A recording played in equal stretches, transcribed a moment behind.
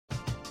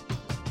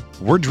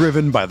We're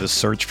driven by the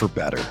search for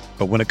better.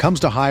 But when it comes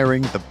to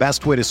hiring, the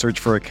best way to search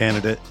for a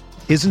candidate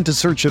isn't to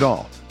search at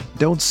all.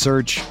 Don't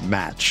search,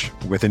 match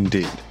with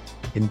Indeed.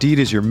 Indeed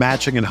is your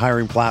matching and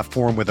hiring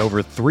platform with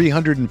over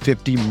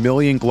 350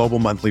 million global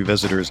monthly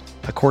visitors,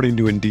 according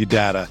to Indeed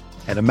data,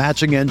 and a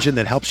matching engine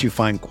that helps you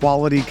find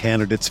quality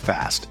candidates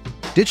fast.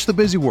 Ditch the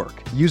busy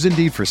work. Use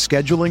Indeed for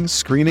scheduling,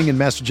 screening, and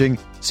messaging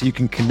so you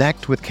can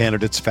connect with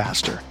candidates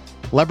faster.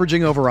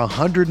 Leveraging over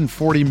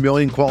 140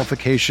 million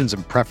qualifications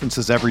and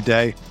preferences every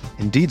day,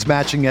 Indeed's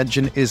matching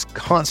engine is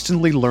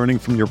constantly learning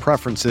from your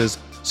preferences,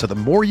 so the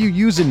more you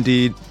use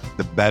Indeed,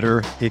 the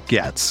better it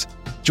gets.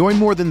 Join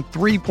more than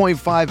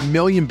 3.5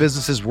 million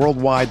businesses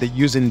worldwide that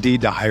use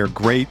Indeed to hire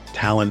great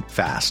talent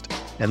fast.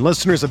 And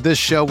listeners of this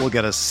show will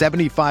get a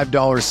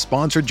 $75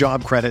 sponsored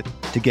job credit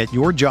to get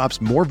your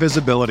jobs more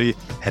visibility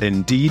at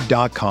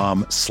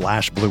Indeed.com/Blue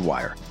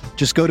Wire.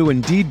 Just go to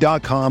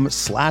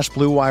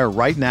Indeed.com/Blue Wire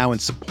right now and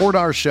support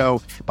our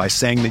show by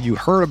saying that you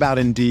heard about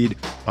Indeed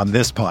on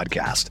this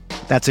podcast.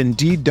 That's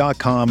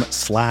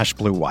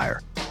Indeed.com/Blue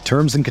Wire.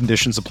 Terms and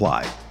conditions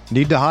apply.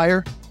 Need to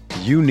hire?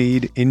 You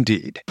need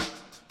Indeed.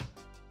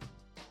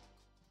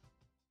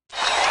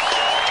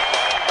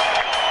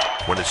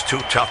 When it's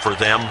too tough for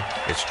them,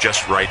 it's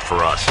just right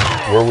for us.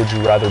 Where would you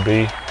rather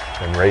be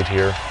than right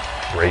here,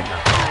 right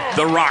now?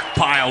 The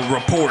Rockpile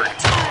Report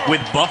with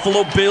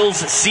Buffalo Bills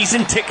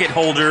season ticket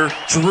holder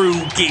Drew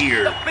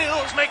Gear. The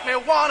Bills make me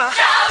wanna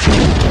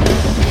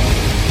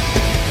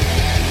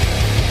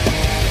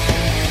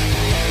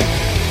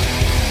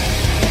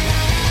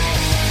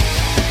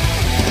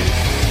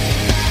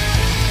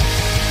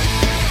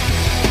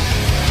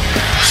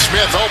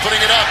Smith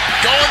opening it up,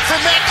 going for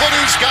Macklin,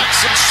 who's got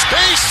some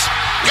space,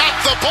 got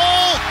the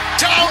ball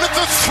down at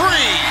the 3.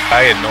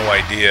 I had no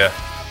idea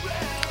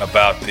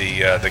about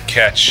the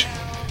catch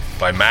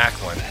by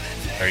Macklin,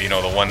 or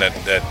the one that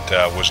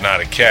was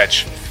not a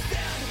catch,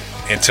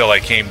 until I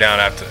came down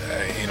after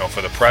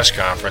for the press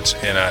conference,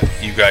 and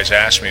you guys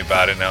asked me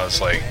about it, and I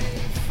was like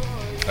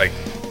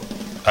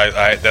I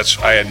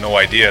had no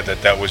idea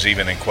that was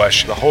even in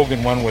question. The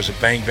Hogan one was a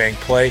bang bang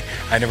play.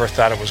 I never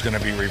thought it was going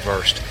to be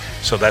reversed,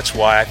 so that's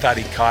why I thought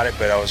he caught it.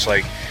 But I was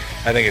like,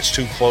 I think it's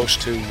too close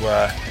to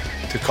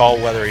call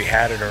whether he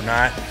had it or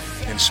not,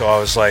 and so I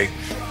was like,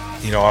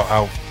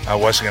 I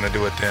wasn't going to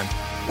do it then.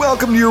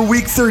 Welcome to your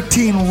Week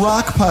 13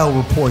 Rockpile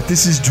Report.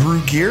 This is Drew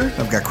Gear.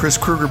 I've got Chris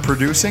Kruger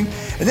producing,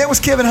 and that was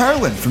Kevin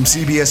Harlan from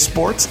CBS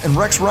Sports and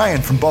Rex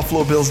Ryan from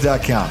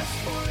BuffaloBills.com.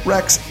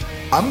 Rex,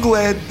 I'm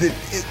glad that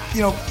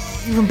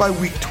even by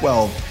week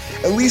 12,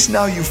 at least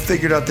now you've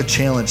figured out the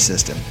challenge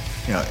system,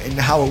 and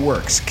how it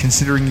works,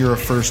 considering you're a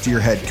first-year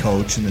head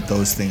coach and that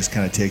those things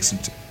kind of take some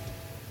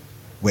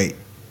Wait,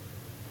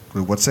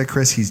 what's that,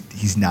 Chris?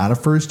 He's not a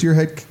first-year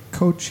head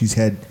coach? He's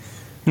been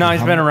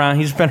around.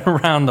 He's been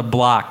around the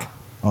block.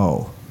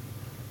 Oh.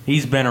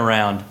 He's been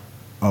around.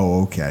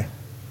 Oh, okay.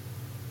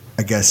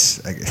 I guess.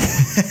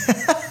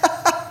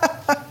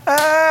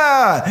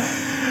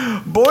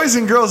 Boys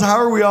and girls, how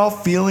are we all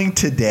feeling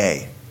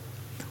today?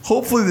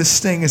 Hopefully this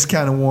sting is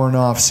kind of worn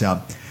off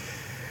some.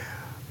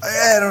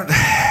 I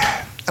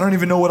don't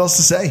even know what else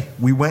to say.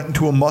 We went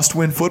into a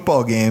must-win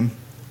football game,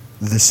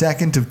 the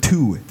second of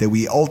two that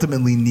we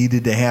ultimately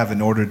needed to have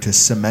in order to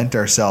cement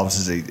ourselves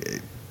as a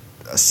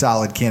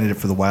solid candidate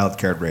for the wild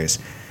card race.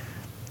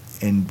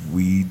 And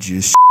we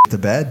just shit the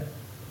bed.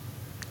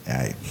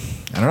 I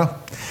don't know.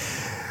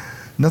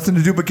 Nothing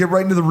to do but get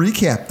right into the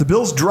recap. The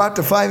Bills dropped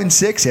to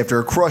 5-6 after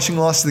a crushing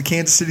loss to the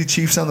Kansas City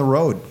Chiefs on the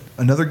road.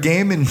 Another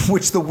game in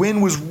which the win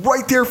was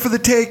right there for the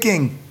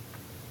taking,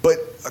 but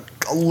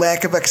a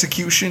lack of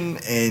execution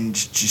and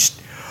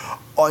just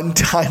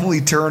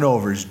untimely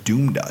turnovers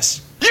doomed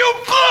us. You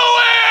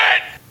blew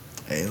it!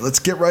 Hey, let's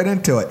get right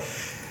into it.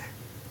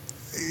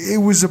 It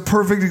was a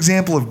perfect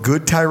example of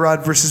good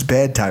Tyrod versus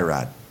bad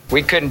Tyrod.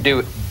 We couldn't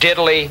do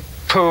diddly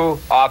poo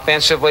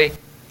offensively.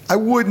 I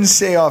wouldn't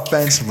say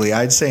offensively.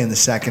 I'd say in the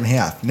second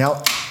half.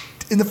 Now,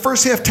 in the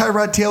first half,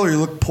 Tyrod Taylor, he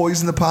looked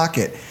poised in the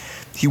pocket.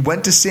 He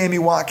went to Sammy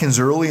Watkins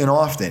early and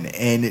often,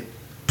 and it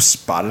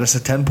spotted us a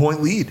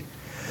 10-point lead.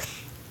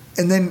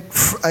 And then,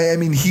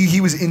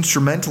 he was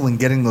instrumental in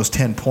getting those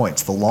 10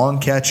 points. The long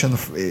catch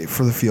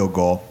for the field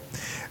goal,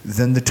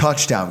 then the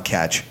touchdown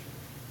catch.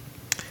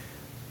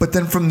 But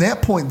then from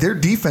that point, their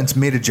defense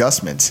made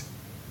adjustments.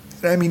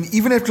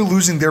 Even after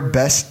losing their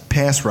best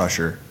pass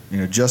rusher,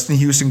 Justin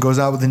Houston goes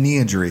out with a knee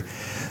injury,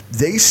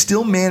 they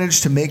still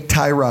managed to make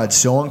Tyrod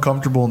so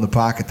uncomfortable in the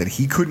pocket that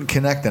he couldn't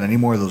connect on any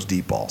more of those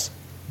deep balls.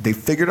 They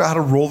figured out how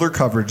to roll their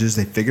coverages.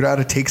 They figured out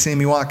how to take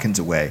Sammy Watkins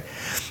away.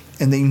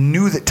 And they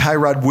knew that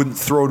Tyrod wouldn't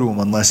throw to him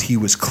unless he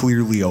was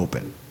clearly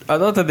open. I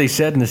thought that they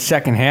said in the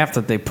second half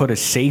that they put a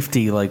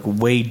safety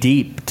way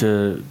deep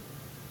to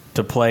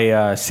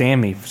play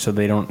Sammy so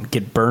they don't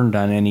get burned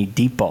on any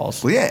deep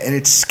balls. Well, yeah, and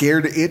it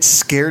scared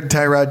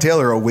Tyrod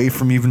Taylor away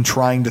from even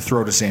trying to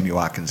throw to Sammy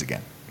Watkins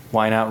again.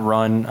 Why not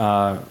run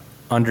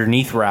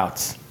underneath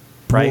routes,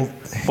 right? Well,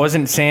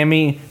 wasn't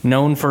Sammy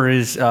known for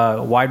his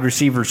wide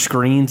receiver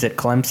screens at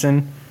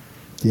Clemson?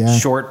 Yeah.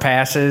 Short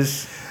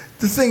passes.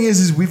 The thing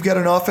is we've got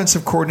an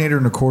offensive coordinator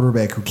and a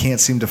quarterback who can't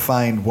seem to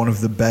find one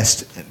of the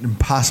best and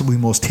possibly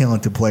most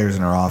talented players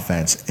in our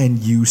offense, and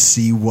you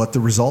see what the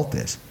result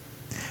is.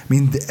 I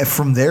mean,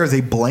 from there,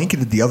 they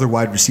blanketed the other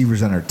wide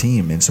receivers on our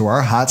team, and so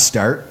our hot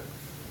start,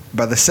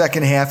 by the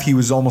second half, he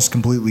was almost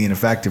completely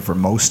ineffective for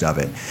most of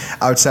it,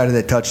 outside of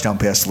that touchdown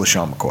pass to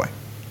LaShawn McCoy.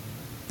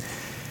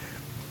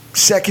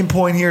 Second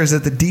point here is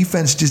that the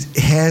defense just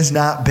has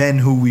not been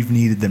who we've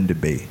needed them to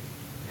be.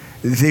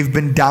 They've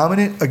been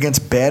dominant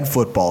against bad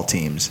football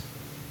teams.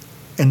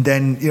 And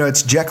then,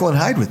 it's Jekyll and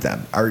Hyde with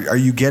them. Are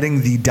you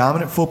getting the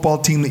dominant football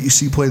team that you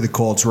see play the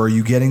Colts, or are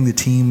you getting the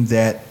team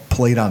that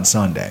played on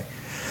Sunday?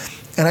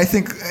 And I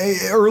think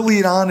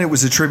early on it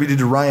was attributed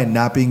to Ryan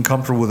not being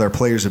comfortable with our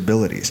players'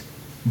 abilities.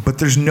 But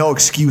there's no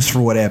excuse for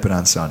what happened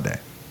on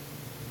Sunday.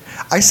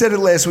 I said it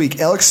last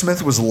week. Alex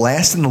Smith was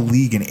last in the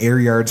league in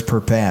air yards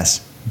per pass.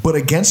 But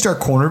against our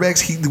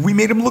cornerbacks, we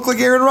made him look like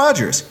Aaron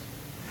Rodgers.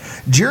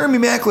 Jeremy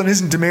Maclin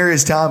isn't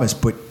Demaryius Thomas,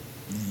 but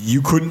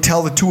you couldn't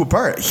tell the two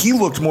apart. He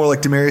looked more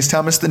like Demaryius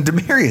Thomas than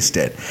Demaryius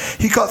did.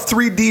 He caught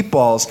 3 deep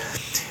balls,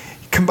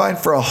 combined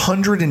for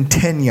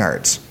 110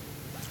 yards.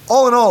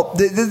 All in all,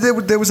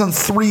 there was on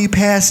 3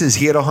 passes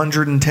he had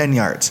 110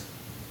 yards.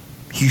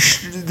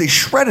 They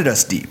shredded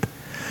us deep.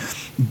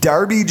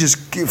 Darby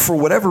just, for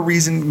whatever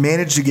reason,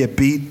 managed to get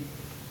beat.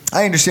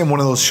 I understand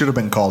one of those should have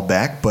been called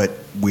back, but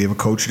we have a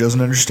coach who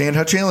doesn't understand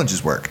how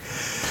challenges work.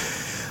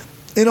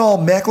 In all,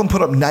 Maclin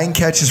put up 9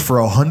 catches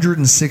for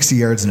 160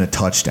 yards and a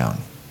touchdown.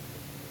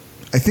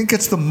 I think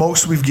it's the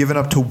most we've given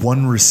up to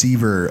one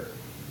receiver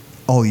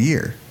all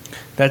year.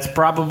 That's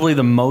probably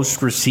the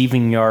most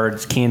receiving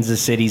yards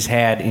Kansas City's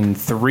had in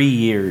 3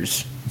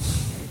 years.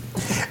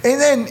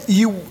 And then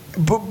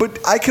but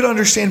I could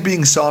understand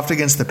being soft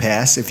against the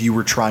pass if you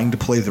were trying to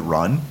play the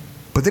run,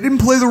 but they didn't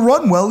play the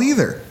run well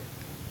either.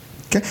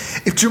 Okay?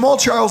 If Jamal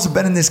Charles had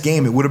been in this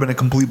game, it would have been a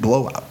complete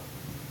blowout.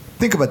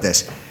 Think about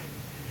this.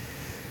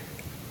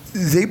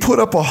 They put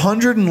up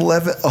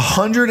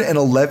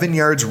 111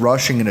 yards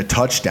rushing and a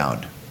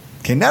touchdown.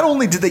 Okay, not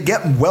only did they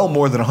get well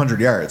more than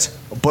 100 yards,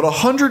 but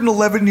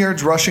 111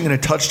 yards rushing and a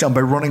touchdown by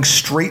running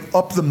straight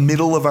up the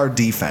middle of our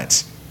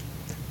defense.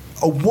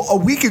 A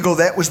week ago,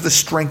 that was the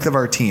strength of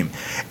our team.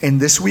 And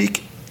this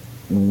week,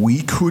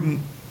 we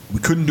couldn't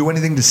do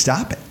anything to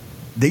stop it.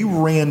 They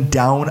ran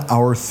down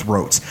our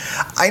throats.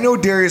 I know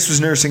Darius was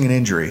nursing an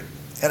injury.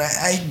 And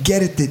I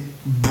get it that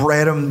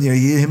Bradham,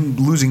 him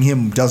losing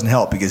him doesn't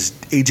help because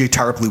A.J.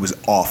 Tarpley was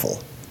awful.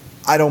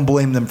 I don't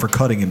blame them for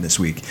cutting him this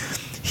week.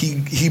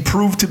 He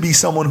proved to be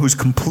someone who's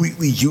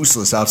completely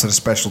useless outside of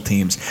special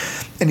teams,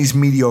 and he's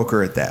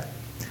mediocre at that.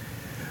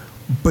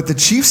 But the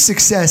Chiefs'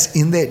 success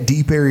in that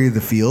deep area of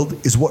the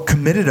field is what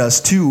committed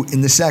us to,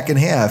 in the second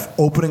half,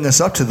 opening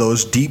us up to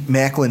those deep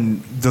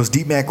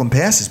Maclin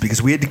passes,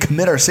 because we had to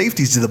commit our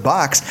safeties to the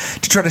box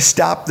to try to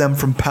stop them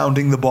from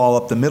pounding the ball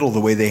up the middle the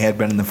way they had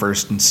been in the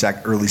first and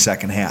early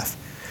second half.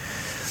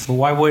 Well,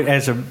 why would,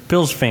 as a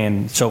Bills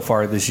fan so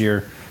far this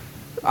year,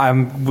 I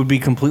would be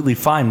completely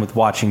fine with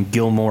watching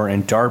Gilmore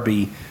and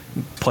Darby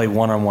play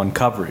one-on-one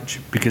coverage,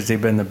 because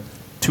they've been the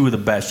 2 of the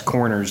best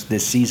corners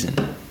this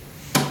season.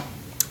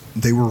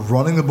 They were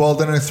running the ball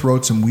down our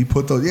throats, and we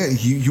put those. Yeah,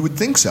 you would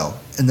think so.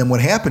 And then what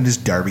happened is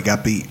Darby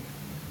got beat.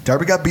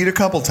 Darby got beat a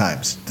couple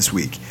times this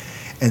week.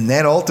 And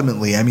that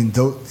ultimately,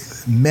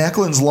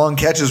 Maclin's long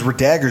catches were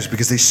daggers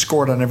because they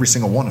scored on every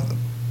single one of them.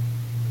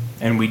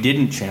 And we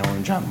didn't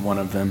challenge on one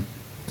of them.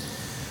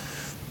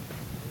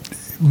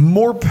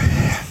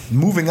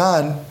 Moving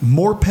on,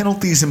 more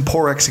penalties and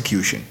poor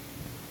execution.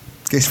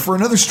 Okay, so for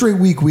another straight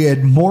week, we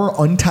had more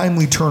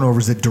untimely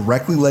turnovers that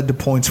directly led to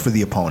points for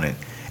the opponent.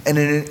 And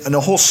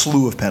a whole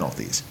slew of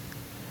penalties.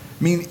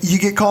 I mean, you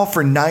get called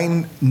for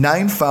nine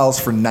fouls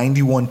for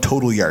 91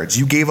 total yards.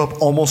 You gave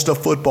up almost a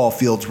football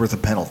field's worth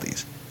of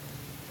penalties.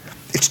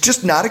 It's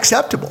just not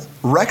acceptable.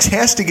 Rex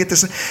has to get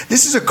this.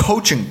 This is a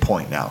coaching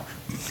point now.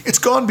 It's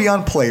gone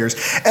beyond players.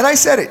 And I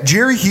said it.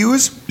 Jerry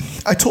Hughes,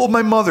 I told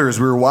my mother as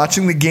we were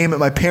watching the game at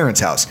my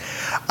parents' house,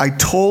 I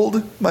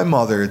told my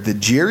mother that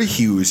Jerry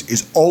Hughes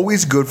is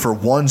always good for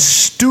one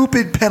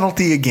stupid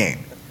penalty a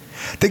game.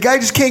 The guy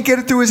just can't get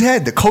it through his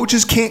head. The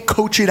coaches can't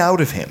coach it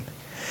out of him.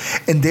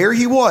 And there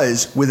he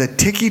was with a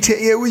ticky-tack,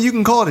 you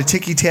can call it a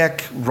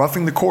ticky-tack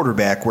roughing the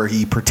quarterback, where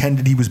he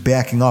pretended he was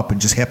backing up and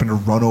just happened to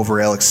run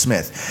over Alex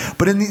Smith.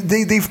 But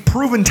they've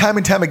proven time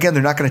and time again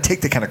they're not going to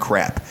take that kind of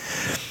crap.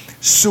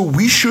 So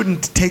we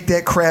shouldn't take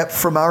that crap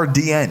from our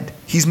D end.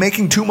 He's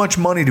making too much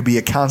money to be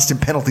a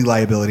constant penalty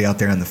liability out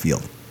there on the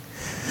field.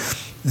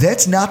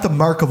 That's not the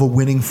mark of a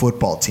winning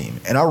football team,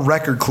 and our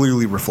record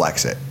clearly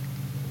reflects it.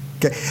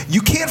 Okay. You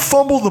can't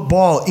fumble the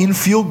ball in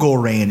field goal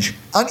range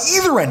on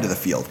either end of the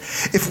field.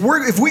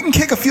 If we can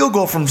kick a field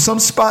goal from some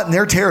spot in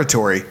their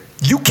territory,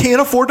 you can't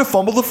afford to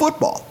fumble the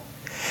football.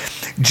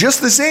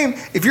 Just the same,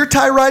 if you're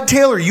Tyrod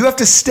Taylor, you have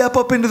to step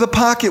up into the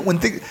pocket when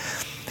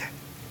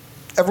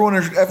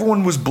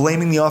everyone was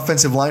blaming the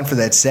offensive line for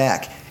that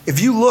sack.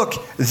 If you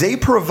look, they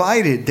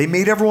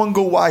made everyone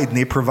go wide, and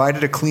they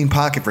provided a clean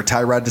pocket for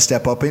Tyrod to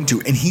step up into,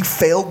 and he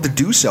failed to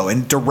do so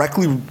and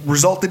directly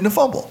resulted in a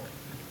fumble.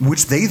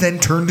 which they then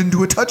turned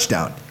into a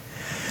touchdown.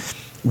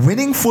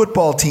 Winning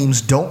football teams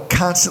don't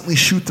constantly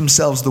shoot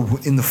themselves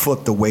in the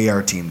foot the way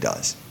our team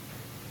does.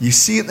 You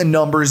see it in the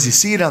numbers, you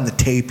see it on the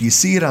tape, you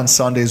see it on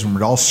Sundays when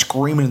we're all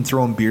screaming and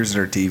throwing beers at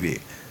our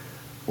TV.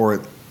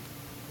 Or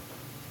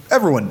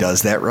everyone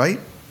does that,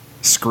 right?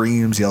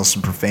 Screams, yells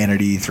some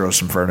profanity, throws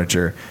some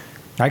furniture.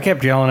 I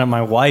kept yelling at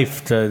my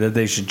wife that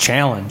they should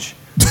challenge.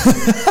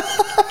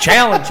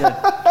 Challenge it.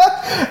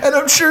 And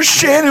I'm sure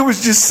Shannon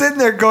was just sitting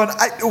there going,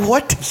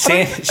 what?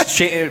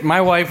 My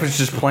wife was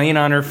just playing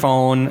on her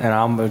phone, and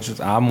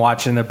I'm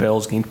watching the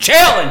Bills game.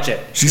 Challenge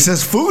it. She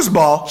says,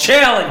 foosball.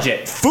 Challenge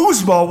it.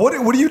 Foosball?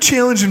 What are you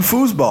challenging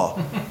foosball?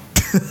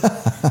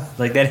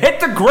 Like that. Hit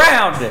the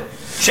ground.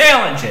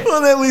 Challenge it.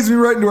 Well, that leads me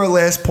right into our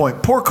last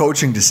point. Poor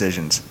coaching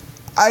decisions.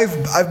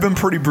 I've been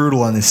pretty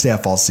brutal on this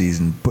staff all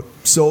season, but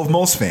so have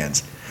most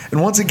fans.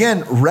 And once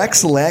again,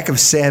 Rex's lack of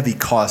savvy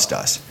cost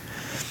us.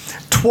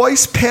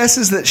 Twice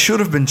passes that should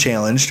have been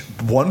challenged,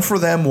 one for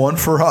them, one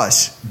for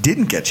us,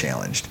 didn't get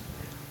challenged.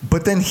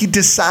 But then he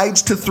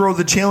decides to throw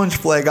the challenge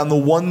flag on the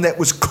one that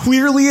was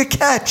clearly a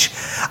catch.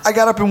 I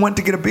got up and went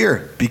to get a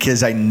beer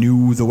because I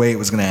knew the way it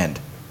was going to end.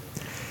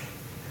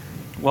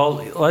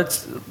 Well,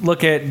 let's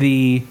look at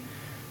the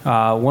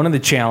one of the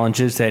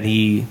challenges that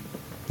he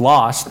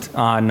lost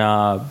on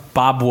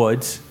Bob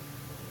Woods.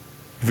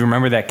 If you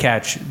remember that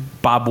catch,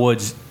 Bob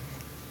Woods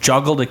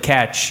juggled a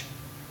catch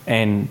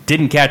and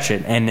didn't catch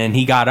it, and then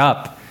he got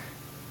up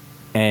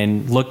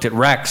and looked at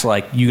Rex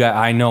like,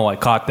 I know I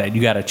caught that.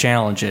 You got to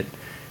challenge it.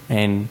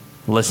 And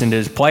listened to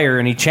his player,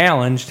 and he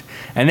challenged.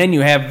 And then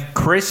you have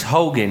Chris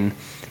Hogan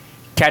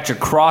catch a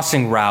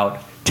crossing route,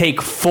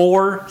 take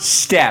 4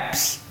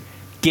 steps,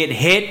 get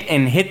hit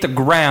and hit the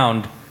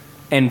ground,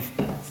 and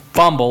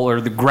fumble,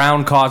 or the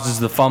ground causes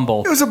the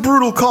fumble. It was a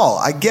brutal call.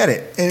 I get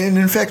it. And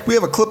in fact, we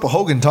have a clip of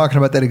Hogan talking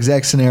about that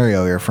exact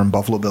scenario here from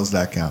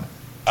BuffaloBills.com.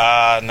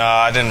 No,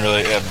 I didn't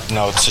really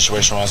know what the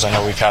situation was. I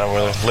know we kind of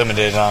were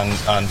limited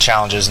on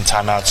challenges and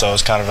timeouts, so it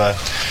was kind of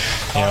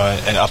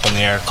an up in the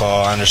air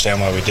call. I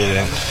understand why we did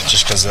it,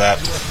 just because of that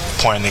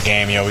point in the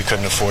game. We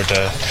couldn't afford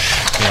to,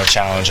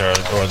 challenge or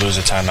lose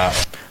a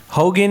timeout.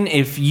 Hogan,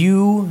 if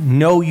you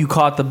know you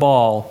caught the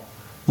ball,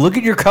 look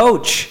at your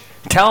coach.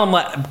 Tell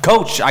him,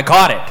 Coach, I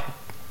caught it.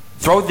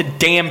 Throw the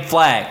damn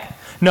flag.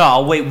 No,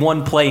 I'll wait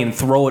one play and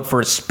throw it for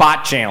a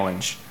spot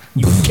challenge.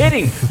 You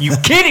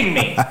kidding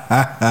me?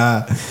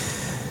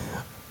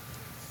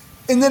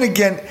 And then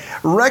again,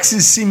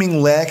 Rex's seeming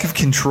lack of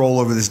control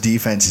over this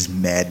defense is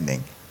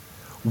maddening.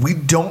 We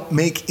don't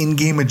make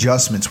in-game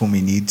adjustments when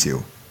we need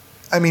to.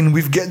 I mean,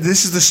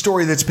 this is the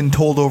story that's been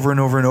told over and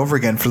over and over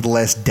again for the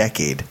last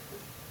decade,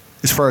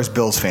 as far as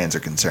Bills fans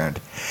are concerned.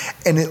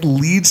 And it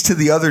leads to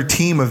the other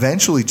team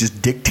eventually just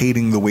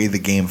dictating the way the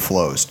game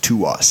flows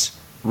to us,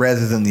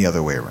 rather than the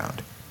other way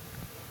around.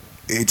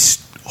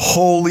 It's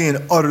wholly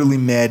and utterly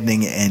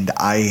maddening, and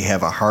I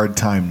have a hard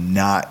time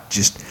not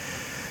just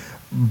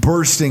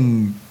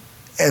bursting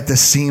at the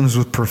seams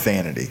with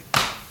profanity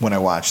when I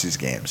watch these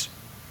games,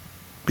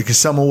 because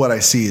some of what I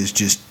see is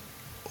just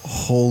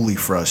wholly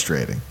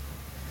frustrating.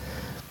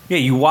 Yeah,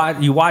 you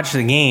watch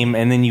the game,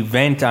 and then you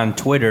vent on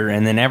Twitter,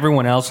 and then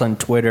everyone else on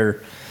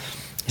Twitter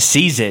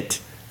sees it,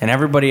 and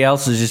everybody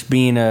else is just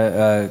being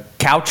a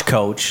couch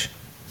coach.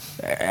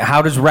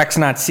 How does Rex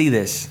not see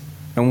this?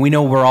 And we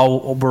know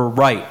we're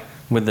right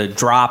with the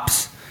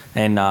drops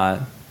and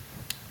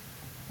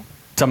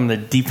some of the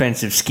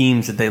defensive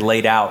schemes that they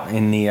laid out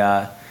in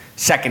the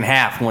second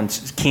half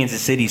once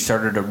Kansas City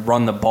started to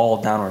run the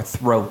ball down our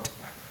throat.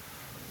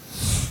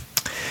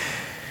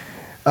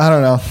 I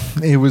don't know.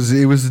 It was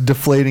a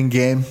deflating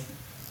game.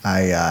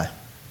 It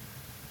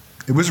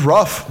was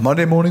rough.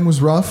 Monday morning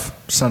was rough.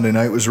 Sunday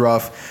night was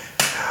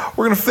rough.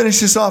 We're going to finish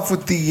this off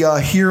with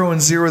the hero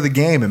and zero of the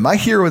game. And my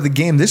hero of the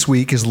game this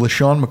week is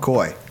LeSean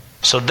McCoy.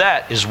 So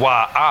that is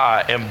why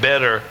I am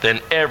better than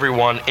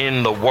everyone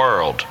in the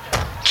world.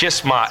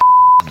 Kiss my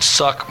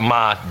suck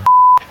my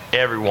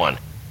everyone.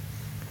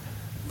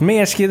 Let me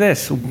ask you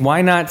this.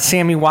 Why not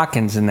Sammy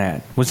Watkins in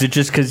that? Was it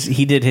just because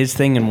he did his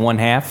thing in one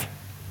half?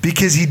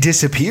 Because he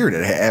disappeared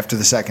after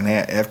the second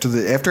half. After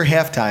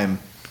halftime,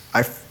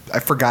 I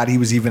forgot he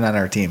was even on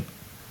our team.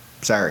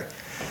 Sorry.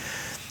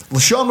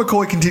 LeSean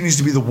McCoy continues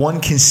to be the one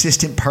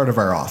consistent part of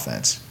our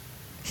offense.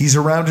 He's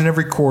around in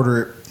every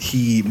quarter.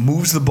 He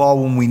moves the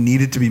ball when we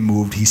need it to be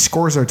moved. He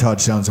scores our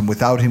touchdowns, and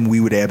without him, we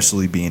would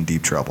absolutely be in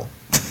deep trouble.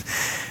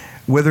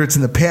 Whether it's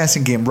in the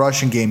passing game,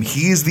 rushing game,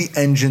 he is the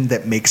engine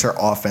that makes our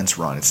offense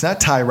run. It's not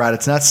Tyrod,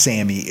 it's not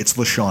Sammy, it's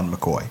LeSean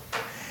McCoy.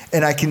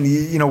 And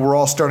we're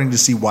all starting to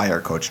see why our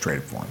coach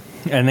traded for him.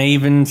 And they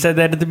even said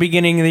that at the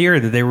beginning of the year,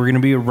 that they were going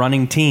to be a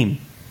running team.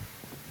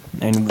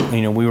 And,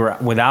 we were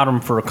without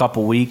him for a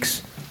couple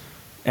weeks.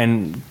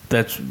 And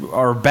that's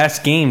our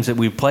best games that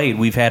we've played.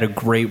 We've had a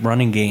great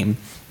running game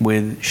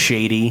with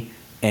Shady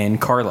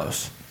and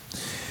Carlos.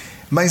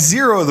 My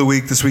zero of the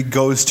week this week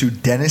goes to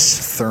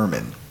Dennis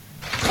Thurman.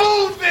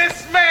 Move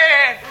this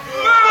man!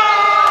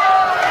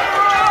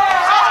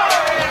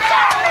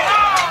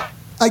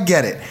 I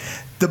get it.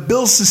 The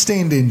Bills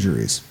sustained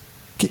injuries.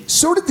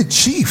 So did the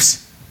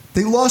Chiefs.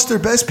 They lost their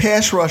best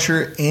pass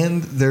rusher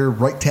and their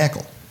right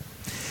tackle.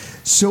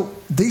 So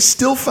they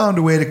still found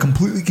a way to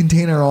completely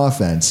contain our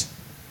offense.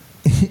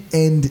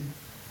 And,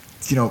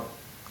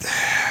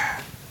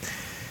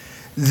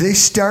 they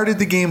started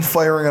the game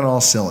firing on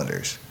all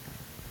cylinders.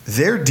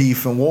 Their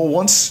defense,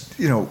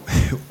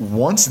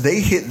 once they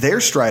hit their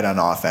stride on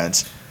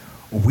offense,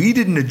 we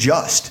didn't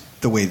adjust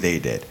the way they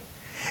did.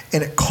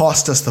 And it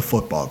cost us the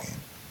football game.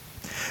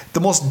 The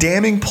most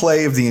damning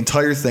play of the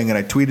entire thing, and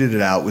I tweeted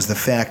it out, was the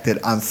fact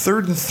that on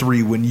 3rd and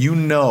 3, when you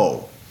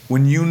know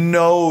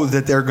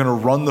that they're going to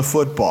run the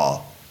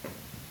football,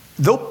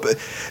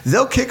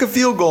 they'll kick a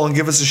field goal and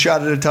give us a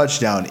shot at a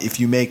touchdown if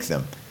you make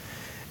them.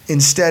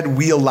 Instead,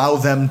 we allow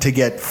them to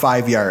get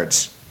 5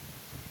 yards.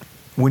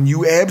 When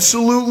you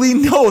absolutely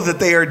know that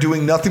they are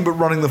doing nothing but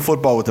running the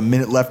football with a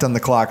minute left on the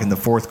clock in the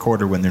fourth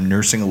quarter when they're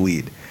nursing a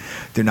lead.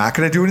 They're not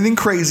going to do anything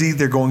crazy.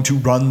 They're going to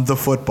run the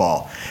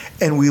football.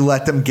 And we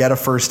let them get a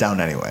first down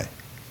anyway.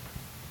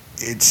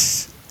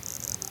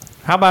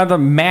 How about the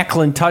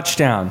Macklin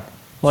touchdown?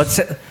 Let's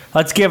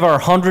give our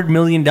 $100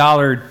 million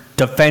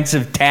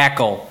defensive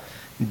tackle,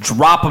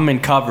 drop him in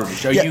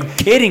coverage. Are you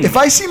kidding me? If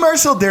I see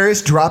Marcel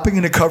Darius dropping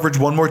into coverage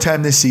one more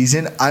time this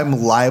season,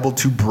 I'm liable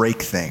to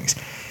break things.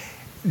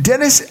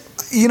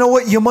 Dennis, you know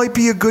what? You might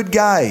be a good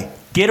guy.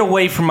 Get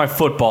away from my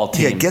football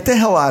team. Yeah, get the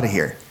hell out of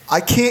here. I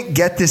can't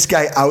get this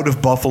guy out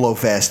of Buffalo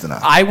fast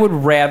enough. I would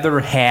rather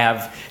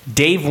have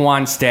Dave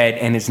Wanstead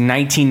and his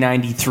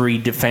 1993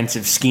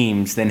 defensive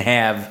schemes than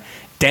have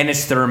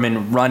Dennis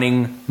Thurman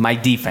running my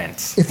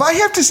defense. If I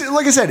have to say,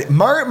 like I said,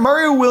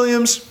 Mario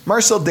Williams,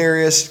 Marcel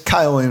Darius,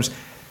 Kyle Williams,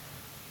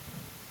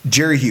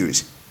 Jerry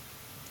Hughes.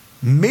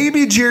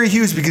 Maybe Jerry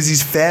Hughes because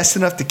he's fast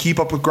enough to keep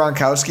up with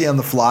Gronkowski on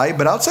the fly,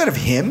 but outside of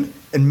him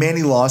and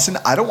Manny Lawson,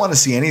 I don't want to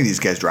see any of these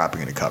guys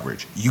dropping into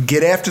coverage. You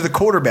get after the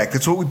quarterback.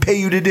 That's what we pay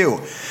you to do.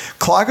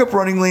 Clog up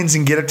running lanes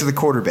and get up to the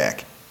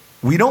quarterback.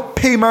 We don't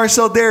pay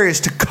Marcel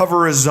Darius to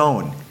cover a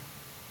zone.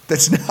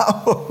 That's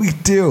not what we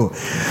do.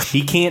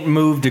 He can't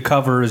move to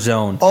cover a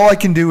zone. All I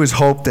can do is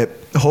hope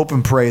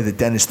and pray that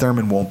Dennis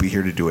Thurman won't be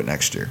here to do it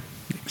next year.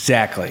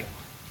 Exactly.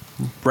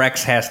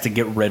 Rex has to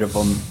get rid of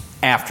him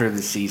after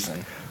the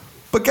season.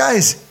 But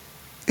guys,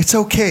 it's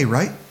okay,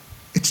 right?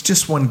 It's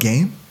just one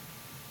game.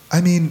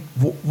 I mean,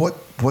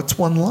 what's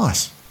one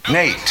loss?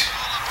 Nate,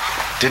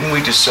 didn't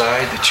we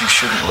decide that you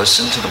shouldn't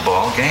listen to the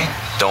ball game?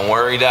 Don't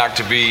worry,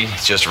 Dr. B.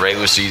 It's just a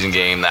regular season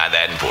game, not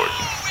that important.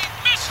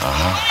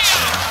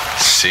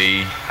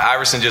 See,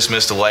 Iverson just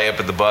missed a layup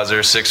at the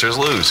buzzer. Sixers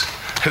lose.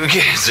 Who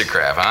gives a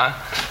crap, huh?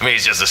 I mean,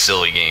 it's just a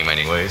silly game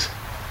anyways.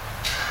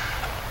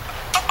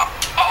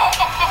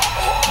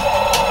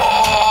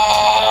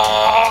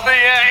 Oh, the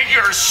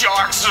anger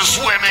sharks are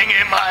swimming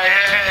in my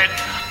head.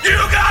 You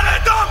gotta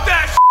dump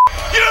that.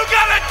 You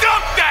gotta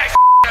dump that.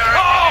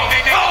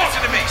 Nate, listen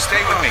to me.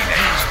 Stay with me,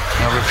 Nate.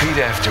 Now repeat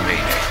after me,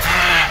 Nate.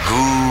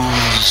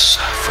 Goose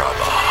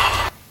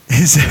fraba.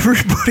 Is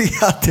everybody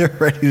out there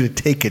ready to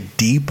take a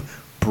deep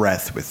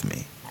breath with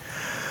me?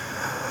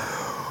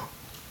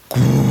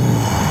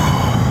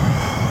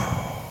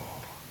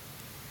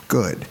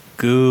 Good.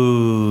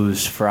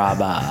 Goose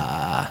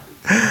fraba.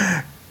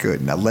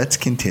 Good. Now let's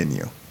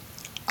continue.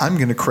 I'm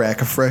going to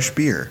crack a fresh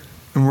beer,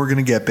 and we're going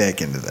to get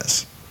back into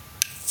this.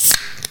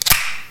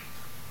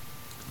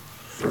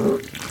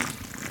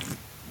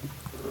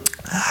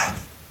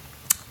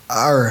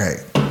 All right.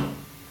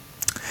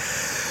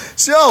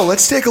 So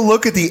let's take a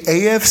look at the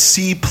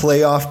AFC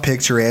playoff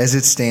picture as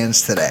it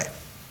stands today.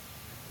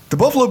 The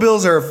Buffalo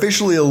Bills are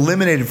officially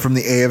eliminated from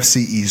the AFC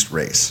East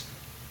race.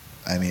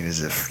 I mean,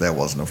 as if that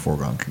wasn't a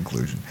foregone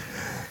conclusion.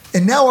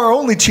 And now our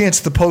only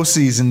chance at the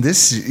postseason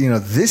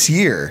this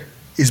year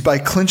is by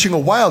clinching a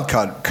wild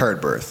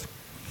card berth.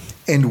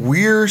 And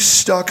we're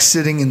stuck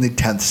sitting in the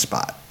 10th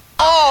spot.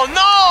 Oh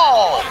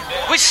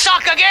no! We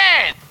suck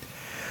again!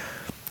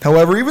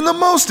 However, even the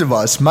most of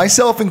us,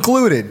 myself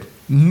included,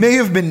 may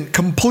have been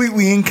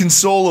completely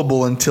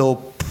inconsolable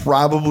until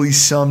probably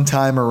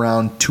sometime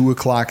around 2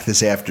 o'clock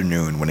this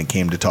afternoon when it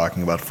came to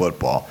talking about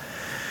football.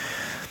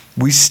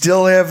 We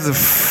still have the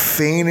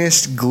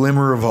faintest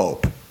glimmer of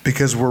hope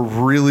because we're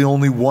really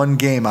only one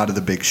game out of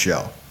the big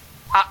show.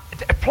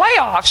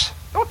 Playoffs?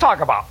 Don't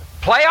talk about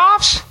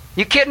playoffs.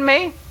 You kidding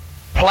me?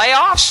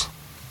 Playoffs?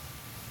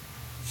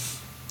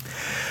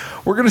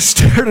 We're going to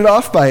start it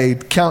off by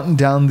counting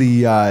down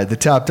the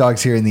top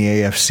dogs here in the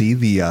AFC,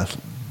 the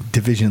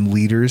division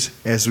leaders,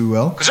 as we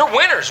will. Because they're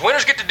winners.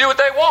 Winners get to do what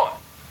they want.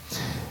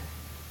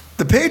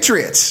 The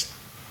Patriots,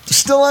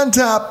 still on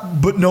top,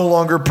 but no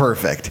longer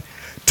perfect.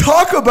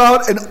 Talk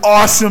about an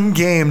awesome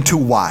game to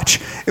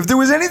watch. If there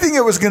was anything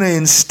that was going to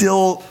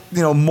instill,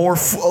 a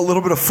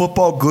little bit of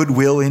football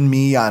goodwill in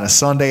me on a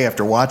Sunday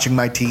after watching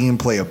my team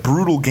play a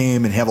brutal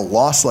game and have a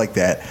loss like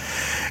that,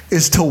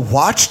 is to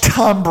watch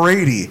Tom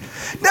Brady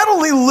not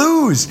only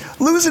lose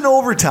in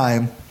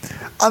overtime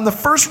on the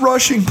first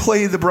rushing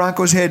play the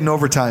Broncos had in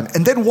overtime,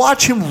 and then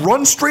watch him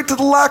run straight to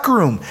the locker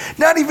room,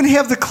 not even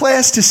have the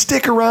class to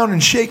stick around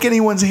and shake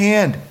anyone's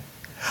hand.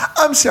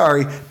 I'm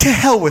sorry, to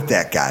hell with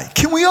that guy.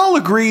 Can we all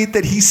agree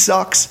that he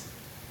sucks?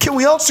 Can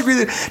we also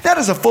agree that not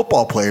as a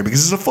football player,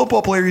 because as a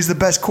football player, he's the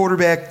best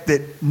quarterback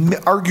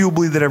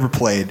arguably that ever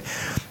played.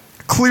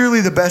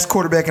 Clearly the best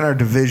quarterback in our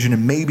division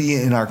and maybe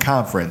in our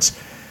conference.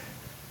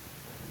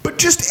 But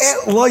just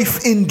at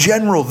life in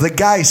general, the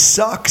guy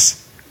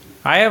sucks.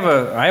 I have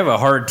a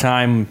hard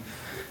time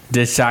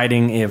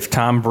deciding if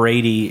Tom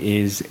Brady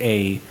is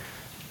a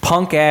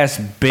punk ass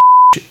bitch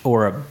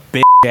or a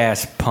bitch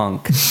ass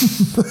punk.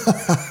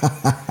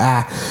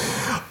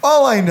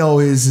 All I know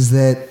is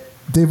that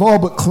they've all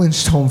but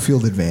clinched home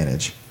field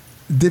advantage.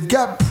 They've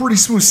got pretty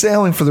smooth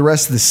sailing for the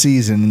rest of the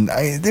season.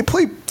 They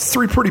play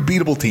 3 pretty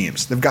beatable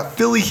teams. They've got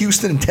Philly,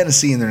 Houston, and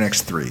Tennessee in their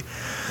next 3.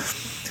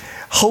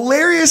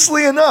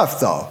 Hilariously enough,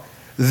 though,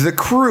 the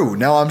Crew.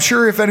 Now, I'm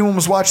sure if anyone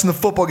was watching the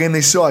football game,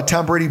 they saw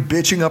Tom Brady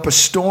bitching up a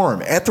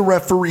storm at the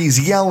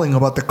referees, yelling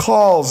about the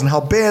calls and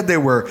how bad they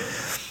were.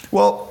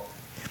 Well,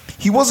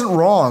 he wasn't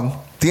wrong.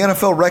 The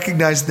NFL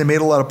recognized they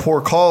made a lot of poor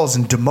calls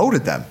and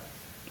demoted them.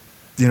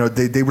 You know,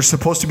 they were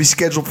supposed to be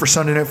scheduled for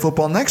Sunday Night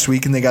Football next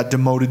week, and they got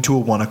demoted to a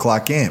 1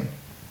 o'clock game.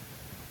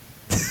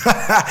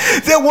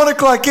 That 1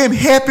 o'clock game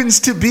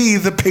happens to be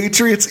the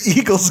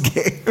Patriots-Eagles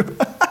game.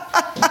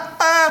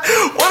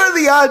 What are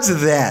the odds of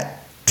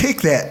that?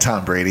 Take that,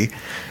 Tom Brady,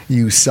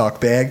 you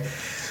suckbag.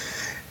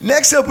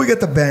 Next up, we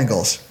got the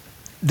Bengals.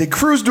 They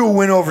cruised to a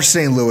win over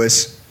St.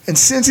 Louis, and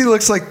Cincy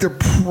looks like they're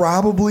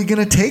probably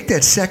going to take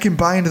that second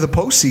bye into the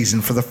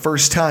postseason for the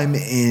first time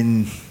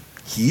in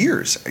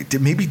years,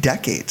 maybe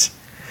decades.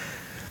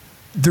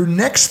 Their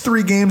next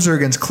 3 games are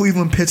against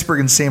Cleveland, Pittsburgh,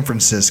 and San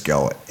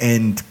Francisco.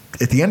 And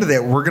at the end of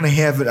that, we're going to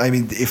have,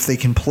 if they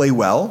can play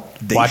well,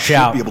 they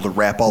should be able to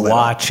wrap all that up.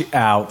 Watch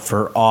out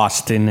for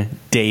Austin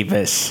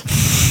Davis.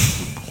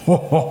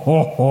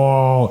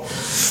 On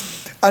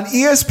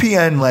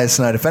ESPN last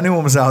night, if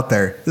anyone was out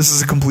there, this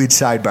is a complete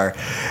sidebar.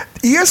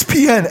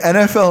 ESPN,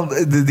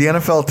 the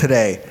NFL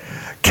Today,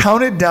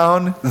 counted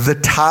down the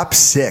top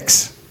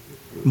 6.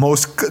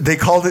 They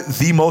called it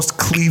the most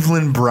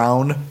Cleveland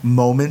Brown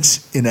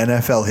moments in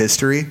NFL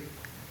history.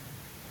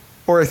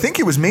 Or I think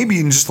it was maybe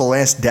in just the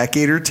last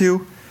decade or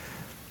 2.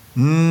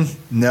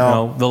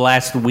 No. The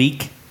last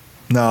week?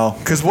 No,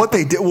 because what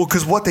they did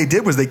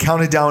was they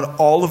counted down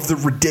all of the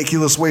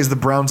ridiculous ways the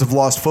Browns have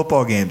lost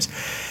football games.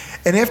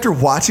 And after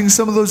watching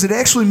some of those, it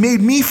actually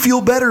made me feel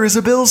better as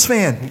a Bills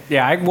fan.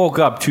 Yeah, I woke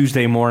up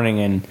Tuesday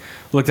morning and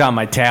looked on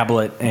my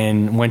tablet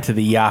and went to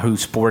the Yahoo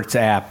Sports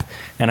app,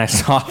 and I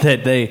saw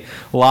that they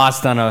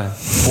lost on a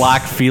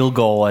blocked field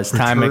goal as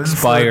time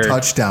expired. For a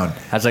touchdown.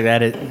 I was like,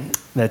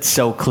 that's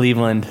so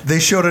Cleveland. They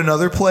showed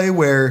another play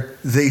where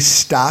they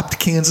stopped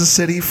Kansas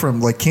City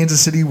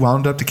Kansas City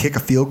wound up to kick a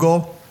field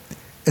goal,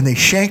 and they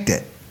shanked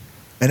it.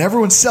 And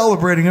everyone's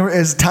celebrating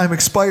as time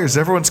expires.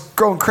 Everyone's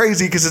going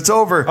crazy because it's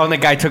over. Oh, and the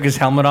guy took his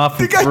helmet off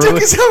and The guy took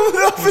his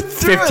helmet off and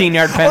threw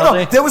 15-yard penalty?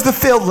 Oh, no, that was the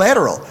failed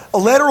lateral. A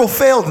lateral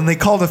failed, and they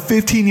called a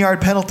 15-yard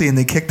penalty, and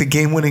they kicked the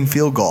game-winning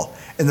field goal,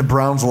 and the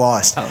Browns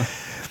lost. Oh.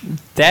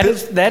 That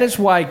is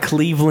why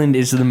Cleveland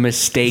is the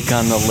mistake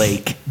on the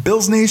lake.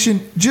 Bills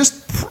Nation,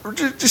 just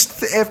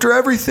after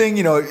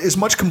everything, as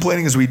much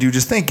complaining as we do,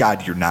 just thank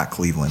God you're not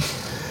Cleveland.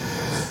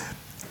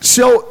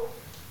 So,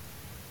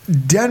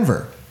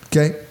 Denver...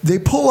 Okay, they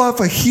pull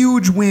off a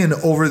huge win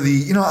over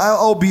the,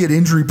 albeit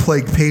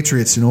injury-plagued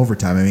Patriots in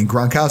overtime. I mean,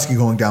 Gronkowski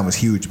going down was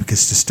huge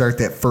because to start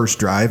that first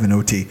drive in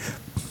OT,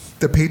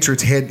 the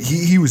Patriots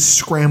he was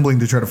scrambling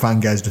to try to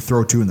find guys to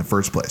throw to in the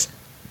first place.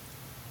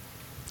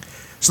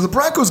 So the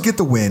Broncos get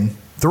the win.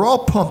 They're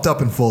all pumped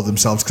up and full of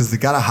themselves because they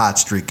got a hot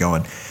streak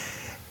going.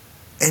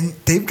 And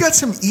they've got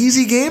some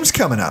easy games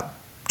coming up.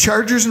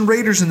 Chargers and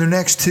Raiders in their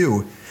next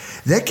 2.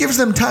 That gives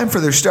them time for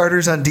their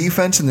starters on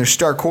defense and their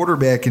star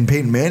quarterback in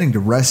Peyton Manning to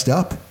rest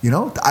up.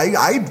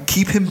 I'd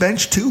keep him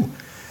benched too.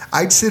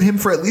 I'd sit him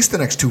for at least the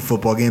next 2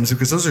 football games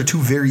because those are 2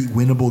 very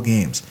winnable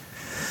games.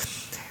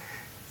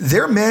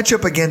 Their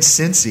matchup against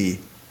Cincy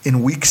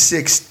in Week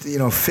 6,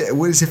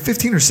 what is it,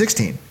 15 or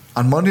 16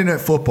 on Monday Night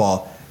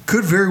Football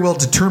could very well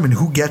determine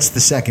who gets the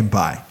second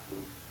bye.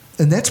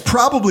 And that's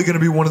probably going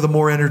to be one of the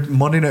more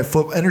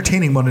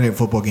entertaining Monday Night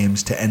Football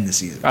games to end the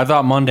season. I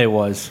thought Monday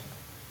was.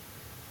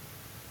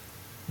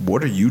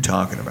 What are you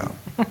talking about?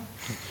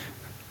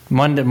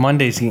 Monday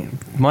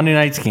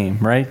night's game,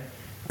 right?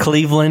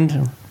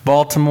 Cleveland,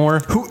 Baltimore.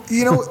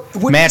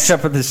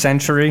 Matchup of the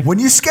century. When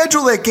you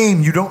schedule that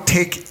game,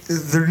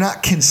 they're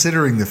not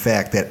considering the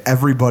fact that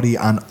everybody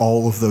on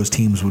all of those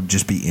teams would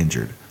just be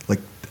injured.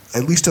 Like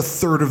at least a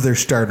third of their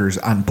starters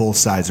on both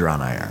sides are on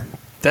IR.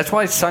 That's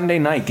why Sunday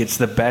night gets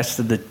the best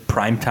of the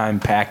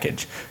primetime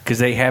package because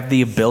they have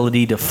the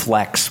ability to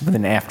flex with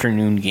an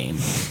afternoon game.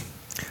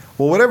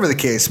 Well, whatever the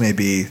case may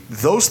be,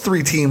 those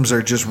 3 teams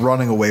are just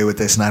running away with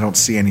this, and I don't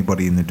see anyone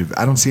in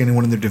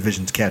their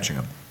divisions catching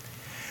them.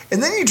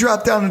 And then you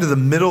drop down into the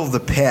middle of the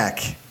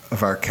pack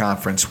of our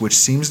conference, which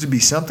seems to be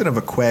something of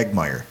a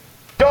quagmire.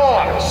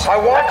 Dogs, I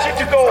want you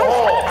to go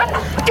home.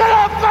 Get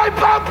off my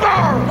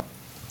bumper!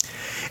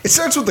 It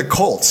starts with the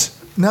Colts.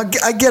 Now,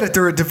 I get it;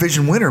 they're a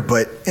division winner,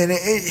 but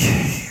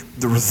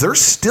they're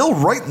still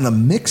right in the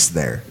mix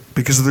there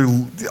because of their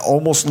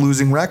almost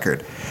losing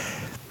record.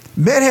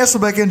 Matt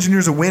Hasselbeck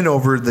engineers a win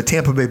over the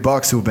Tampa Bay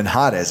Bucks, who have been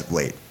hot as of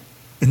late.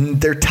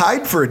 And they're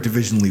tied for a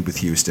division lead with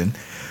Houston.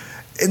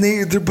 And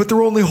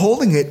they're only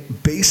holding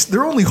it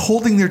they're only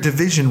holding their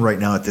division right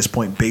now at this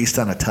point based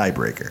on a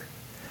tiebreaker.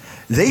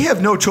 They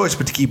have no choice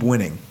but to keep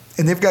winning.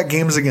 And they've got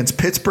games against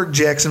Pittsburgh,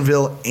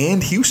 Jacksonville,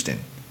 and Houston.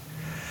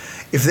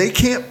 If they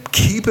can't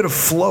keep it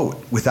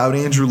afloat without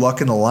Andrew Luck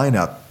in the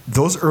lineup,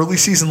 those early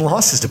season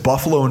losses to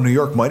Buffalo and New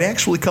York might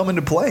actually come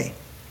into play.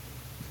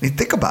 I mean,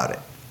 think about it.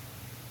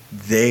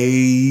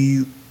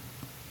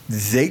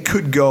 They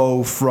could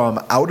go from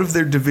out of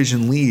their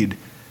division lead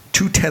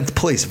to 10th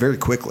place very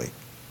quickly.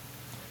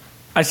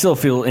 I still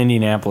feel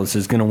Indianapolis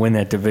is going to win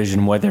that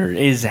division, whether it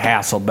is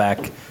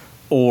Hasselbeck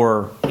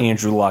or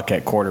Andrew Luck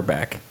at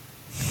quarterback.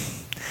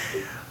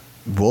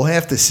 We'll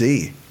have to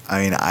see.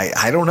 I mean,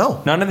 I don't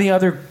know. None of the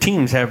other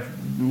teams have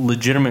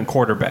legitimate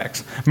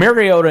quarterbacks.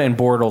 Mariota and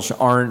Bortles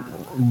aren't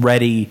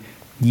ready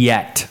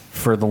yet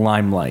for the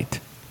limelight.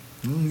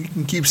 You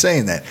can keep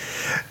saying that.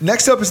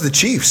 Next up is the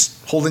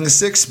Chiefs, holding the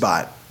 6th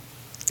spot.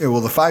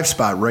 Well, the 5th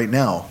spot right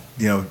now,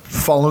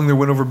 following their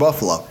win over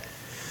Buffalo.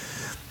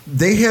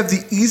 They have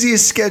the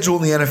easiest schedule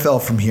in the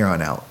NFL from here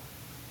on out.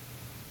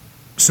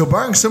 So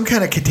barring some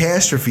kind of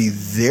catastrophe,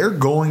 they're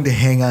going to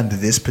hang on to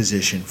this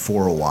position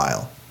for a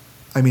while.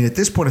 I mean, at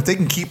this point, if they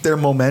can keep their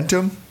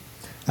momentum,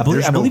 I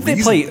believe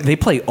they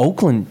play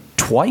Oakland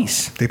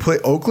twice. They play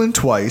Oakland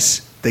twice.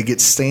 They get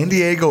San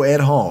Diego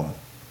at home.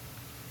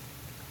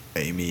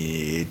 I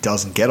mean, it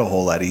doesn't get a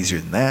whole lot easier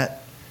than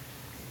that.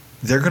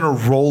 They're going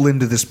to roll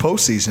into this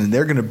postseason, and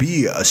they're going to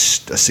be a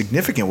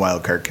significant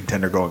wild card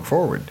contender going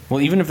forward.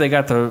 Well, even if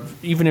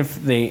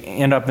they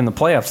end up in the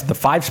playoffs at the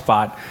 5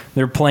 spot,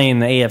 they're playing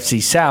the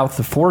AFC South,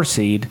 the 4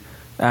 seed,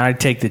 and I'd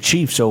take the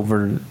Chiefs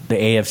over the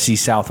AFC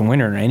South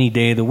winner any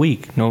day of the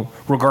week,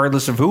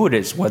 regardless of who it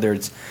is, whether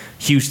it's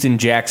Houston,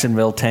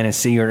 Jacksonville,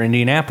 Tennessee, or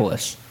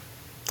Indianapolis.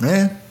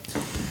 Yeah,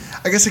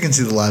 I guess I can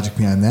see the logic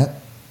behind that.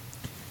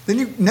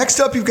 Then next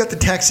up, you've got the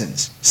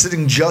Texans,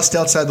 sitting just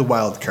outside the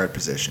wild card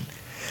position.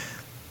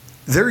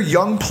 Their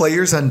young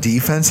players on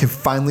defense have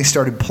finally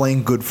started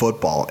playing good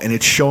football, and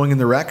it's showing in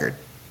the record.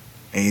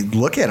 And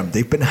look at them.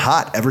 They've been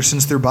hot ever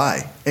since their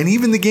bye, and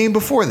even the game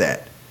before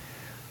that.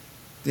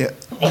 Yeah,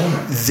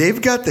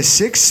 they've got the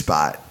 6th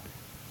spot,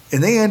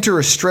 and they enter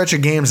a stretch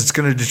of games that's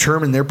going to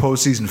determine their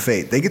postseason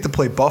fate. They get to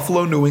play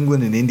Buffalo, New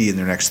England, and Indy in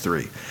their next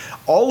 3.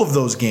 All of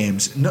those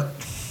games,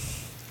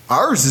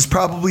 ours is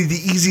probably the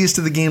easiest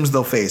of the games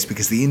they'll face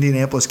because the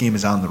Indianapolis game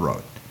is on the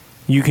road.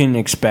 You can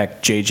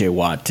expect J.J.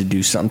 Watt to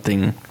do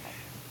something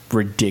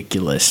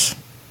ridiculous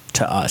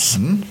to us.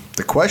 Mm-hmm.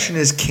 The question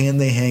is, can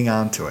they hang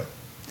on to it?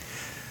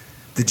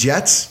 The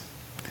Jets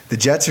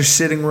are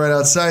sitting right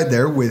outside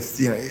there with,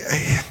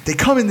 they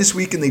come in this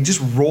week and they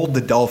just rolled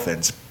the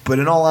Dolphins. But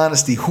in all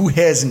honesty, who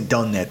hasn't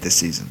done that this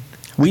season?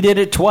 We did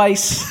it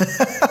twice.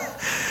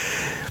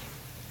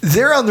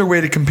 They're on their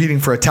way to competing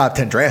for a top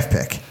 10 draft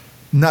pick,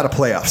 not a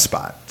playoff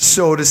spot.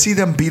 So to see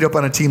them beat up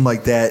on a team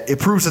like that, it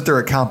proves that they're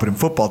a competent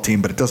football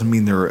team, but it doesn't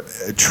mean they're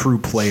a true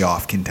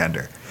playoff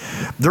contender.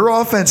 Their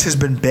offense has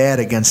been bad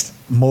against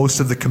most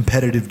of the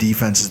competitive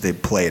defenses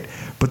they've played,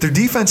 but their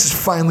defense is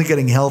finally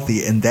getting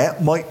healthy, and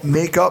that might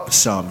make up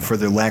some for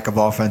their lack of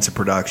offensive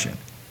production.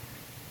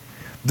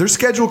 Their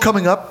schedule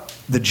coming up,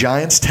 the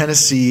Giants,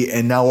 Tennessee,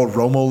 and now a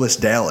Romo-less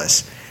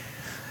Dallas.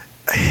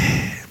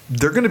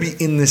 They're going to be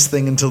in this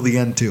thing until the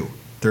end, too.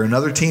 They're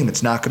another team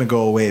that's not going to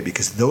go away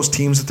because those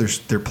teams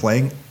that they're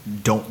playing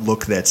don't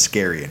look that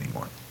scary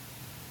anymore.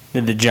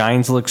 Did the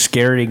Giants look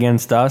scary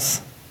against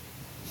us?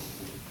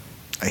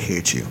 I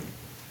hate you.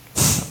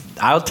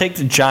 I'll take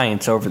the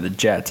Giants over the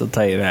Jets, I'll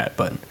tell you that.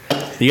 But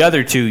the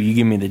other two, you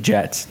give me the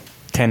Jets,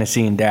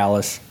 Tennessee and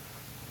Dallas.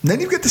 And then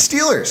you've got the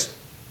Steelers.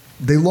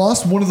 They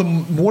lost one of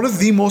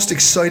the most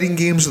exciting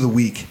games of the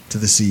week to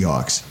the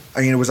Seahawks.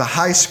 I mean, it was a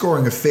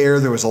high-scoring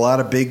affair. There was a lot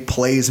of big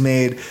plays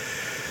made.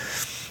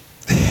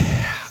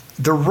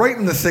 They're right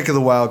in the thick of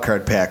the wild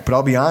card pack, but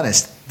I'll be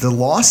honest, the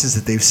losses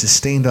that they've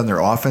sustained on their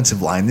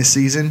offensive line this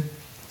season,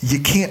 you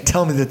can't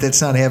tell me that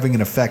that's not having an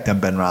effect on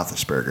Ben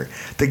Roethlisberger.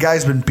 The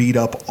guy's been beat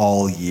up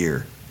all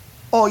year.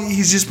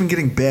 He's just been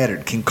getting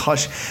battered.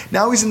 Concussion.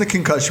 Now he's in the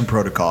concussion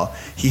protocol.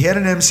 He had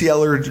an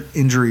MCL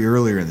injury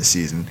earlier in the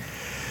season.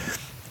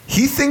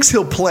 He thinks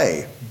he'll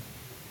play,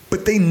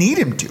 but they need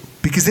him to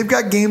because they've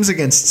got games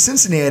against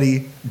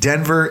Cincinnati,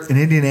 Denver, and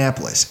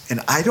Indianapolis.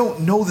 And I don't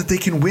know that they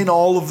can win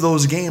all of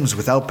those games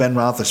without Ben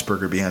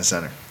Roethlisberger behind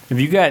center. If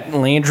you got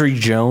Landry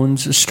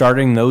Jones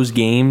starting those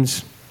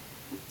games,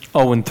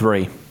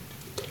 0-3.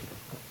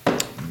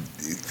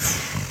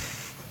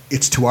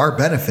 It's to our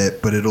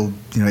benefit, but it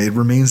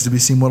remains to be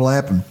seen what'll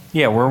happen.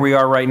 Yeah, where we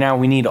are right now,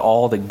 we need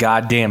all the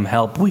goddamn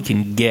help we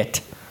can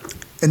get.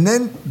 And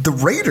then the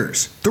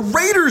Raiders. The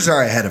Raiders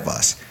are ahead of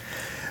us.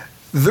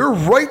 They're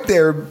right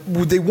there.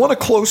 They won a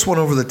close one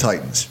over the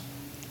Titans.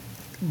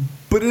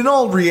 But in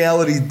all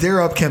reality,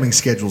 their upcoming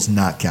schedule's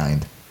not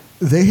kind.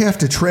 They have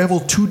to travel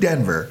to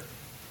Denver.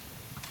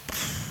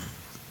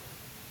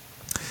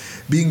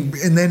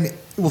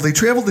 They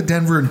travel to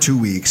Denver in 2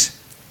 weeks.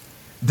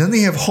 Then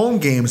they have home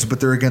games, but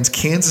they're against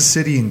Kansas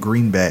City and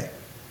Green Bay.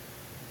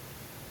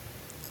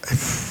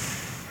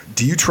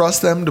 Do you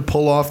trust them to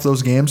pull off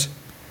those games?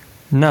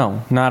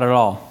 No, not at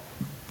all.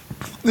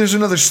 There's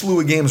another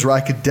slew of games where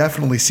I could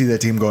definitely see that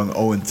team going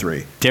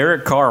 0-3.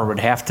 Derek Carr would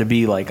have to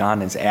be like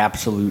on his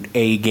absolute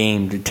A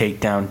game to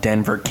take down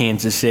Denver,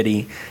 Kansas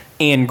City,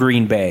 and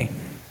Green Bay.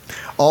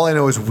 All I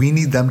know is we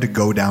need them to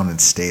go down and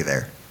stay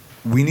there.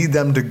 We need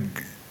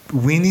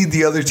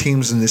the other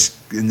teams in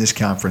this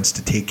conference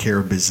to take care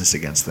of business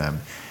against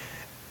them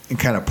and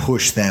kind of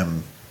push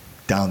them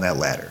down that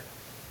ladder.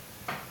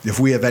 If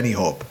we have any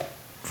hope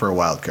for a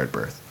wild card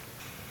berth.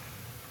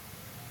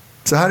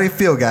 So how do you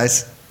feel,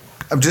 guys?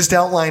 I've just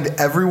outlined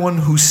everyone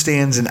who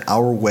stands in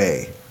our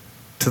way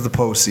to the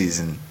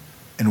postseason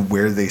and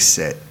where they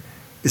sit.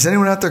 Is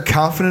anyone out there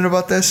confident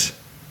about this?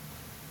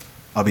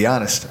 I'll be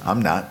honest,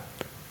 I'm not.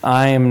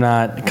 I am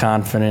not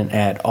confident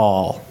at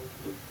all.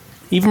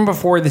 Even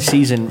before the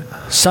season,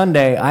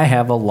 Sunday, I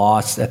have a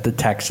loss at the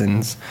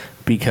Texans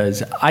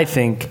because I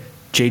think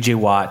J.J.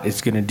 Watt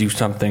is going to do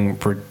something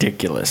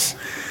ridiculous.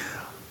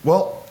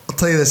 Well, I'll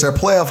tell you this. Our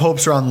playoff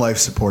hopes are on life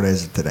support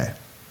as of today.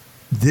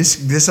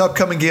 This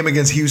upcoming game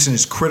against Houston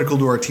is critical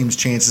to our team's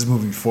chances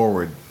moving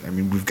forward. I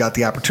mean, we've got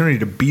the opportunity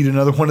to beat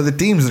another one of the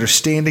teams that are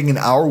standing in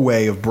our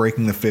way of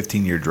breaking the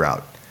 15-year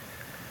drought.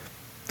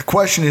 The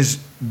question is,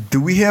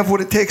 do we have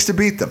what it takes to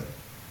beat them?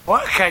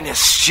 What kind of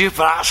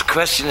stupid-ass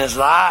question is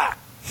that?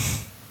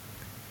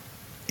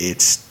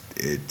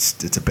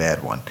 It's a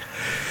bad one.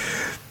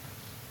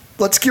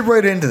 Let's get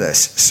right into this.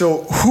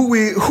 So,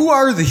 who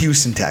are the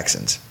Houston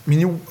Texans? I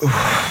mean,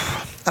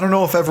 I don't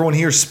know if everyone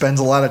here spends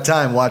a lot of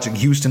time watching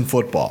Houston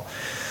football.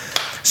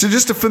 So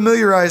just to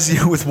familiarize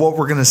you with what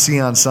we're going to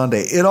see on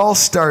Sunday, it all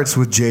starts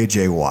with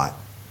J.J. Watt.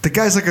 The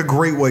guy's like a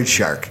great white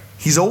shark.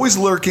 He's always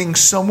lurking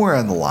somewhere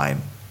on the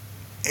line.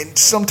 And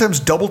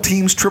sometimes double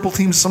teams, triple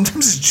teams,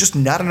 sometimes it's just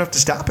not enough to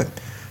stop him.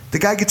 The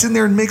guy gets in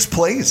there and makes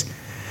plays.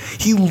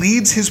 He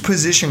leads his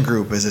position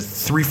group as a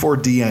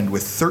 3-4 D end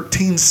with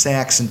 13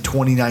 sacks and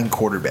 29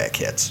 quarterback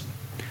hits.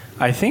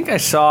 I think I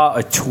saw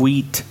a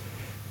tweet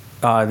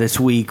this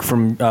week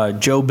from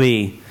Joe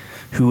B,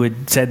 who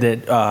had said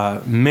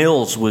that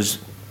Mills was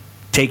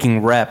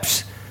taking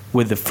reps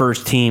with the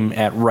first team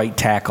at right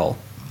tackle.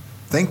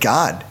 Thank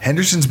God.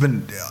 Henderson's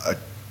been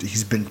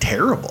he's been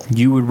terrible.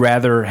 You would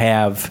rather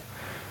have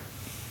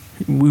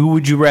who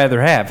would you rather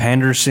have,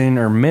 Henderson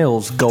or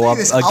Mills, go up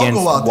against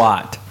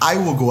Watt? I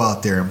will go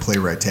out there and play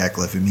right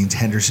tackle if it means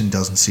Henderson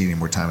doesn't see any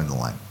more time in the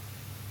line.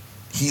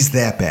 He's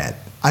that bad.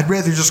 I'd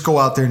rather just go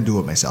out there and do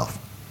it myself.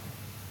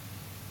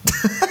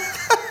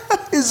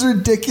 As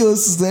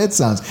ridiculous as that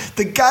sounds.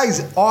 The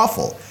guy's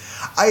awful.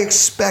 I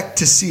expect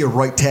to see a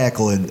right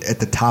tackle at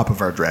the top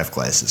of our draft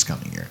class this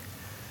coming year.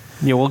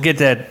 Yeah, we'll get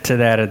to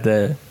that at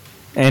the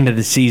end of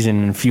the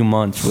season in a few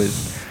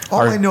months.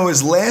 All I know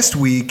is last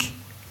week,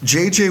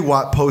 J.J.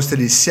 Watt posted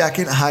his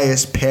second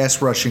highest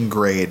pass rushing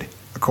grade,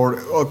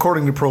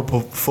 according to Pro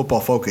Football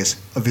Focus,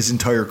 of his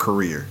entire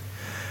career.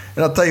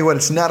 And I'll tell you what,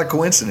 it's not a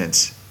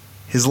coincidence.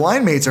 His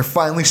line mates are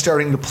finally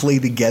starting to play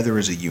together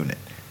as a unit.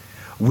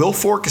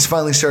 Wilfork is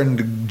finally starting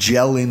to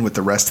gel in with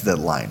the rest of that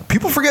line.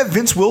 People forget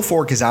Vince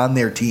Wilfork is on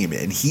their team,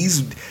 and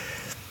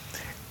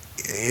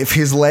if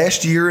his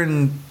last year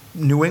in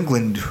New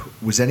England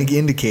was any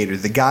indicator,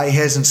 the guy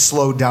hasn't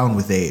slowed down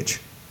with age.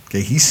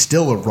 Okay, he's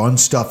still a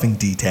run-stuffing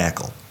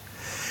D-tackle.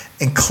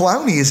 And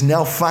Clowney is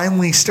now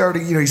finally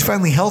starting, he's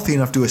finally healthy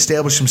enough to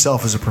establish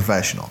himself as a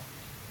professional.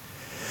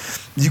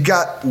 You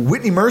got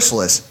Whitney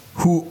Merciless,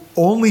 who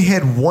only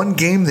had one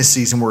game this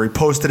season where he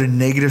posted a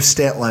negative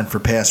stat line for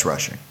pass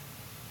rushing.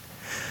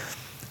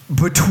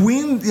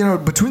 Between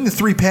the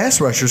three pass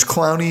rushers,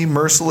 Clowney,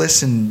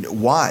 Merciless, and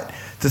Watt,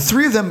 the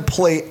three of them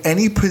play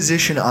any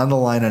position on the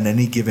line on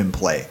any given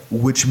play,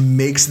 which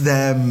makes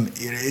them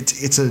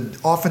it's an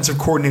offensive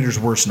coordinator's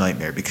worst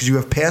nightmare because you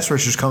have pass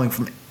rushers coming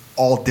from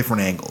all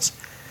different angles.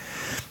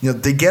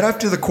 They get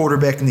after the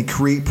quarterback and they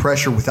create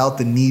pressure without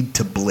the need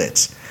to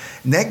blitz.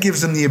 And that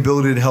gives them the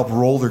ability to help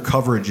roll their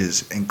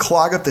coverages and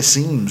clog up the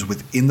seams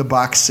with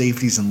in-the-box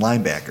safeties and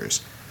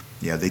linebackers.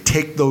 They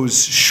take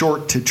those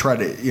short to try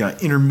to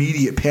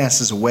intermediate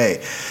passes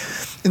away.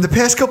 In the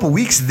past couple of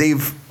weeks,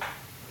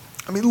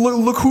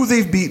 look who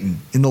they've beaten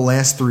in the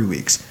last 3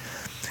 weeks.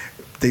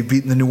 They've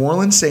beaten the New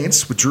Orleans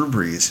Saints with Drew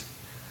Brees.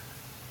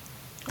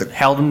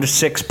 Held them to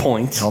 6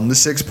 points.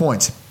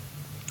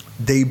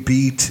 They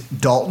beat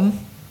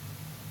Dalton.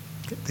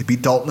 They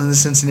beat Dalton and the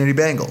Cincinnati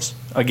Bengals.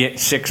 Again,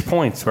 6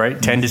 points, right?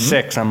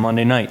 10-6 on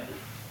Monday night.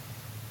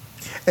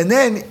 And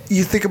then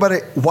you think about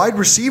it, wide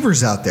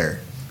receivers out there.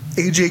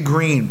 A.J.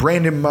 Green,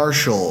 Brandon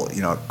Marshall,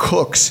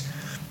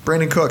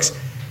 Brandon Cooks.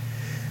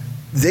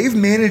 They've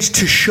managed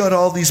to shut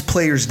all these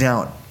players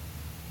down.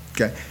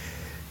 Okay.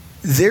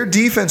 Their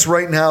defense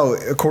right now,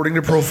 according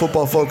to Pro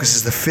Football Focus,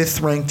 is the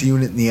 5th-ranked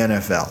unit in the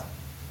NFL.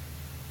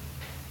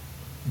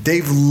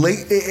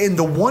 And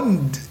the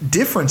one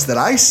difference that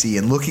I see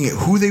in looking at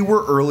who they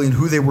were early and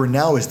who they were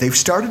now is they've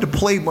started to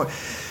play more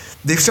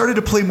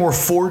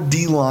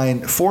 4D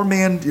line,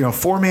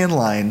 4-man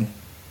line,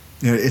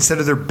 Instead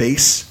of their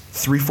base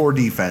 3-4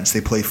 defense,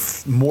 they play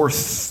more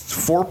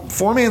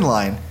four-man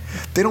line.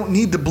 They don't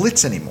need to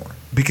blitz anymore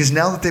because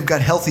now that they've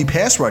got healthy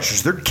pass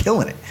rushers, they're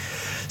killing it.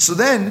 So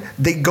then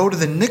they go to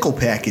the nickel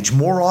package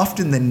more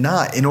often than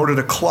not in order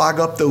to clog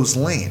up those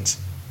lanes.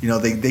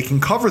 They can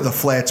cover the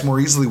flats more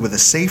easily with a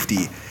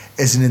safety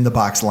as an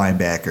in-the-box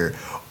linebacker,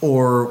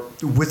 or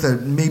with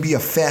maybe a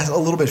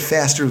little bit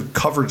faster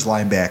coverage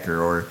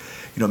linebacker, or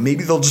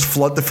maybe they'll just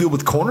flood the field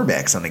with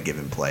cornerbacks on a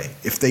given play.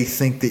 If they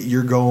think that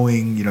you're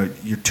going,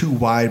 you're too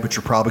wide, but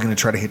you're probably going to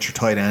try to hit your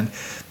tight end,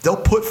 they'll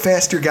put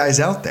faster guys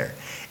out there.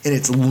 And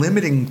it's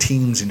limiting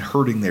teams and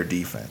hurting their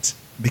defense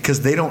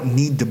because they don't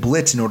need to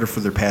blitz in order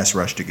for their pass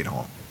rush to get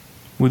home.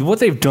 With what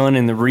they've done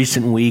in the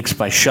recent weeks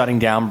by shutting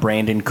down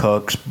Brandon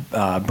Cooks,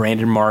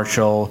 Brandon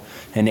Marshall,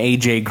 and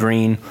A.J.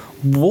 Green,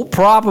 we'll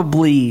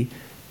probably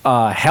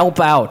help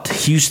out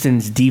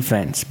Houston's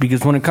defense,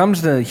 because when it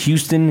comes to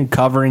Houston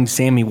covering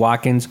Sammy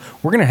Watkins,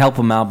 we're going to help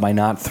them out by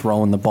not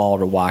throwing the ball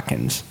to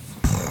Watkins.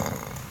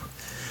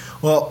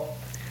 Well,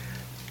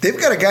 they've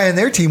got a guy on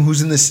their team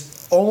who's in this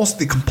almost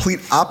the complete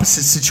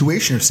opposite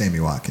situation of Sammy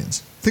Watkins.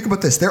 Think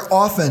about this. Their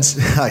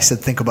offense, I said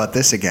think about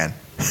this again.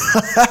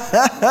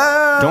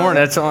 Don't worry,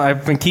 that's all,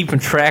 I've been keeping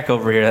track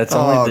over here. That's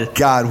only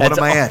God, what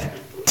am I at?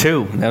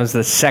 2. That was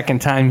the second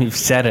time you've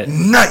said it.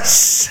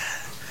 Nice.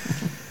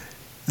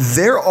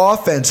 Their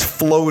offense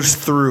flows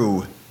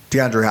through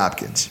DeAndre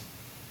Hopkins.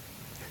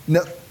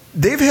 Now,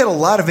 they've had a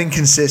lot of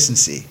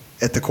inconsistency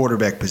at the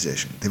quarterback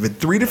position. They've had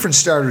 3 different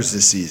starters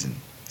this season,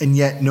 and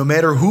yet no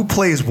matter who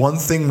plays, one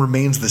thing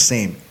remains the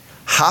same.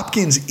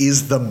 Hopkins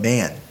is the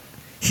man.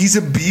 He's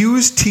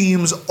abused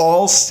teams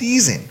all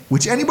season,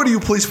 which anybody who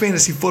plays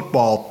fantasy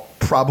football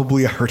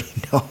probably already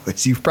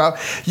knows. You've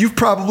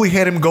probably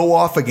had him go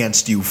off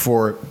against you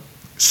for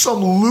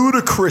some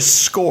ludicrous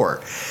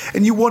score,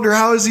 and you wonder,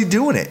 how is he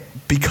doing it?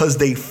 Because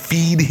they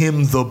feed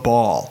him the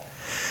ball.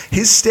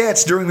 His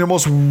stats during their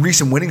most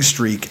recent winning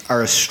streak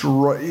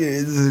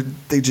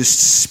they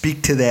just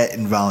speak to that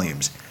in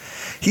volumes.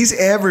 He's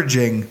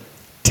averaging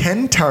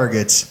 10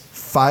 targets,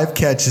 5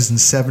 catches, and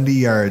 70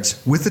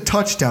 yards with a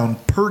touchdown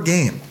per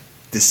game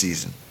this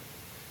season.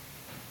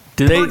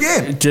 Do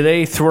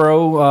they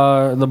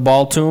throw the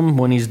ball to him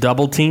when he's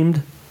double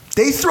teamed?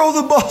 They throw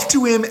the ball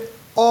to him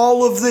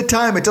all of the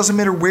time. It doesn't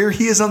matter where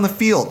he is on the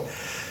field.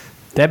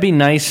 That'd be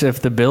nice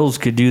if the Bills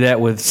could do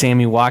that with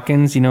Sammy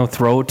Watkins,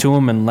 throw it to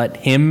him and let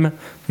him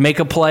make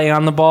a play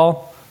on the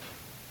ball.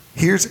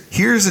 Here's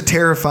a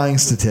terrifying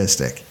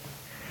statistic.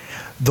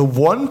 The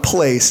one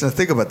place, now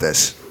think about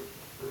this,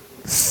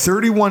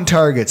 31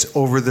 targets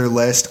over their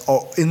last,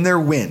 in their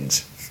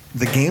wins.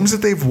 The games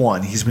that they've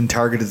won, he's been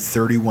targeted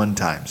 31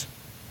 times.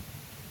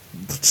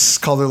 Let's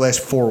call their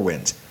last 4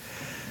 wins.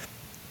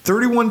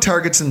 31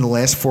 targets in the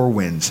last 4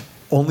 wins.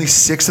 Only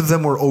 6 of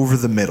them were over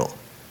the middle.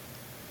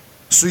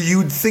 So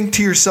you'd think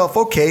to yourself,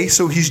 okay,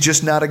 so he's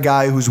just not a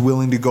guy who's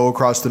willing to go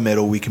across the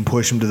middle. We can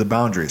push him to the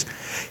boundaries.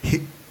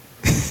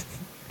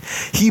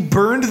 He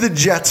burned the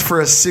Jets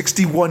for a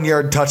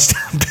 61-yard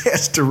touchdown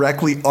pass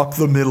directly up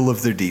the middle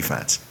of their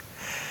defense.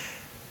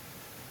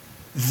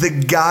 The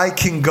guy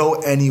can go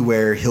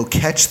anywhere. He'll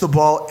catch the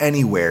ball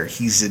anywhere.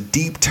 He's a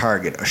deep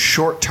target, a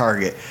short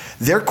target.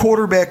 Their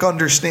quarterback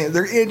understands.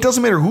 It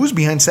doesn't matter who's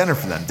behind center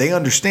for them. They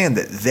understand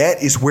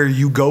that is where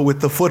you go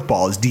with the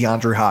football is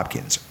DeAndre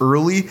Hopkins,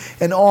 early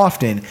and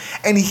often,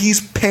 and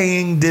he's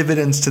paying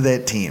dividends to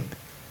that team.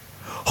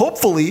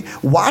 Hopefully,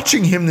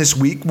 watching him this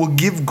week will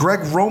give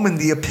Greg Roman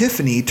the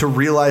epiphany to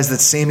realize that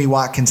Sammy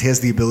Watkins has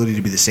the ability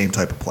to be the same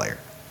type of player.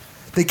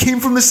 They came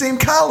from the same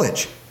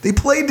college. They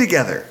played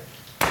together.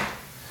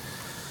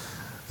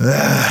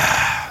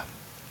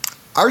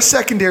 Our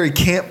secondary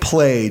can't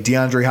play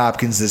DeAndre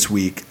Hopkins this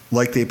week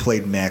like they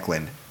played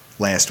Macklin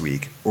last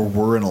week, or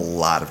we're in a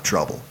lot of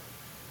trouble.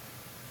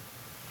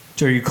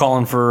 So are you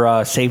calling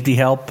for safety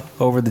help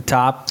over the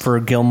top for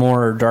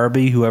Gilmore or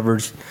Darby,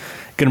 whoever's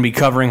going to be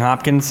covering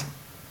Hopkins?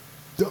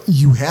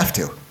 You have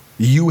to.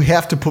 You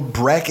have to put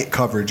bracket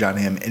coverage on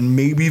him and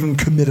maybe even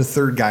commit a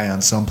third guy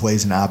on some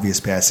plays in obvious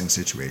passing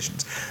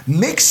situations.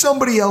 Make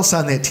somebody else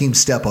on that team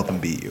step up and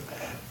beat you.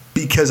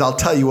 Because I'll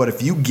tell you what,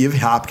 if you give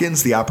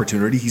Hopkins the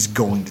opportunity, he's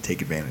going to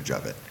take advantage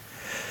of it.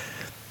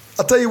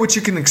 I'll tell you what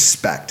you can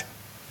expect.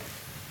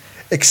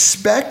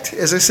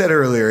 As I said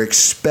earlier,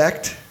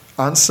 expect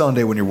on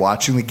Sunday when you're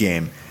watching the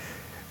game,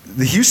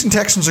 the Houston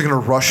Texans are going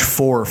to rush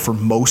 4 for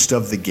most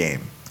of the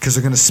game because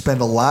they're going to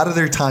spend a lot of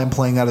their time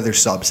playing out of their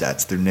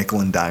subsets, their nickel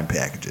and dime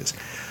packages.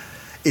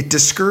 It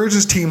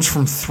discourages teams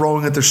from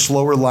throwing at their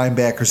slower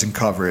linebackers in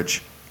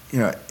coverage,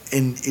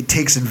 and it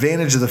takes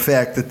advantage of the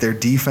fact that their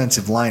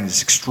defensive line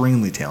is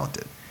extremely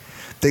talented.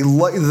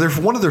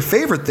 One of their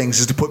favorite things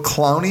is to put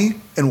Clowney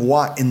and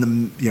Watt in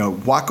the,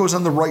 Watt goes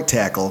on the right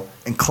tackle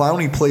and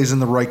Clowney plays in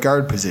the right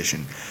guard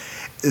position.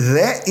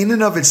 That in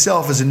and of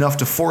itself is enough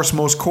to force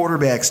most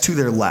quarterbacks to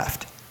their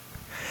left.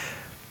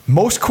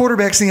 Most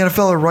quarterbacks in the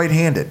NFL are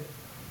right-handed.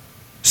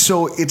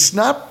 So it's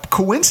not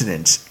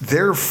coincidence.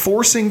 They're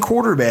forcing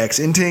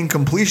quarterbacks into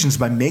incompletions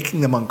by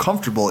making them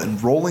uncomfortable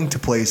and rolling to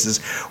places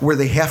where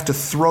they have to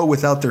throw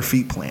without their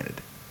feet planted.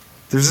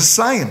 There's a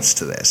science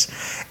to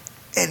this.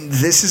 And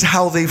this is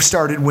how they've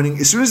started winning.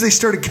 As soon as they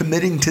started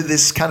committing to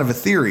this kind of a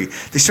theory,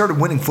 they started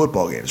winning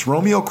football games.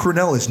 Romeo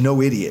Crennel is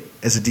no idiot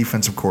as a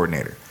defensive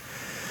coordinator.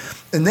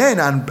 And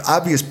then on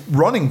obvious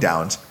running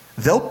downs,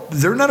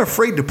 they're not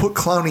afraid to put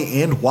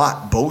Clowney and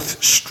Watt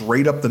both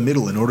straight up the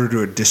middle in order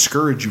to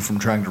discourage you from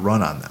trying to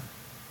run on them.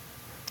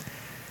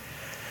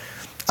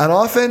 On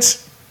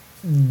offense,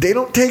 they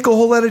don't take a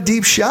whole lot of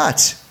deep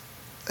shots.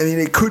 I mean,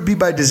 it could be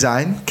by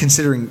design,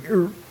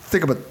 considering.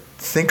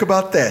 Think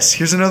about this.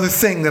 Here's another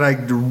thing that I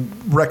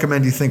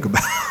recommend you think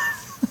about.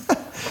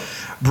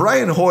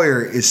 Brian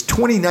Hoyer is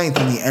 29th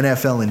in the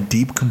NFL in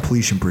deep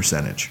completion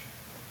percentage.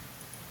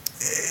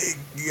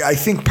 I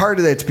think part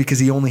of that's because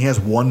he only has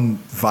one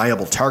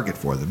viable target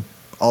for them.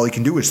 All he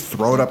can do is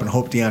throw it up and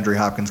hope DeAndre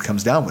Hopkins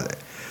comes down with it.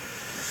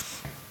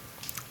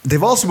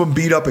 They've also been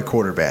beat up at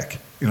quarterback,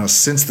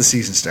 since the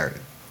season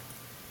started.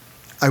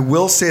 I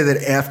will say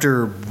that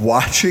after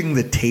watching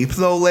the tape,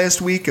 though, last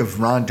week of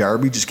Ron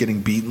Darby just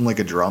getting beaten like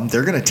a drum,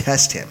 they're going to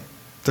test him.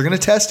 They're going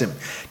to test him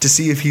to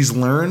see if he's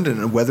learned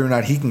and whether or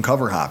not he can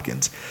cover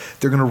Hopkins.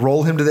 They're going to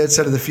roll him to that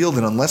side of the field,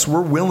 and unless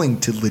we're willing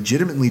to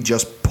legitimately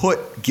just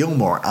put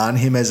Gilmore on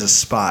him as a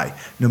spy,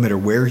 no matter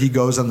where he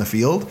goes on the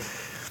field,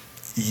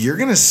 you're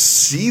going to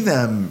see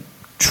them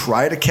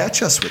try to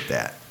catch us with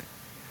that.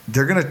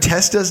 They're going to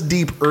test us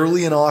deep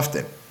early and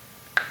often.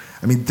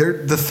 I mean,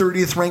 they're the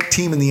 30th ranked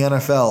team in the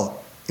NFL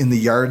in the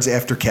yards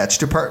after catch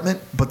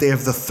department, but they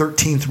have the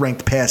 13th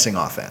ranked passing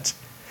offense.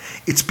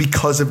 It's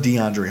because of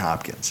DeAndre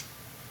Hopkins.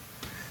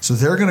 So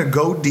they're going to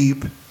go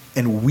deep,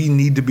 and we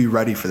need to be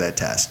ready for that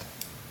test.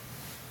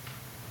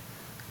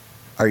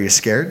 Are you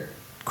scared,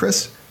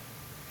 Chris?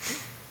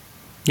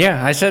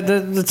 Yeah, I said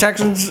that the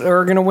Texans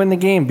are going to win the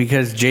game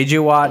because J.J.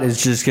 Watt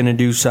is just going to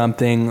do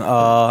something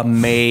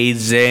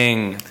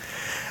amazing.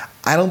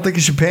 I don't think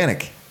you should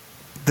panic.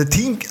 The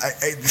team...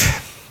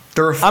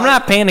 I'm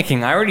not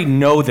panicking. I already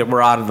know that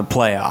we're out of the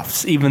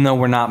playoffs, even though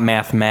we're not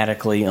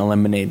mathematically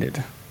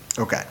eliminated.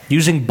 Okay.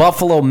 Using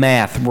Buffalo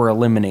math, we're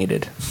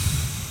eliminated.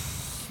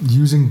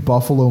 Using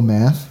Buffalo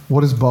math?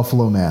 What is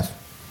Buffalo math?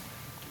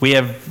 We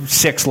have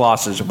 6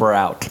 losses. We're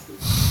out.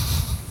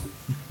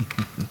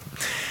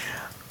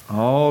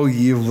 Oh,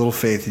 you have little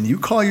faith, and you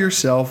call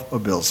yourself a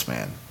Bills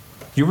fan.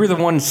 You were the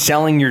one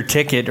selling your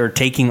ticket or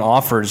taking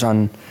offers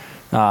on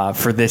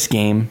for this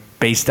game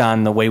based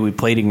on the way we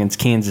played against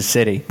Kansas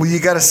City. Well, you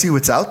got to see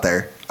what's out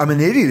there. I'm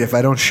an idiot if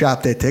I don't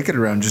shop that ticket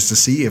around just to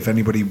see if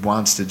anybody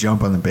wants to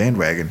jump on the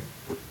bandwagon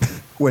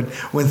when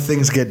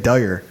things get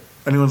dire.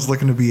 Anyone's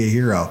looking to be a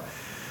hero.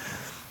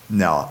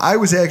 No, I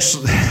was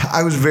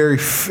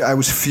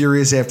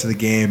furious after the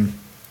game.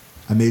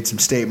 I made some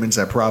statements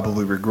I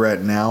probably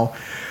regret now.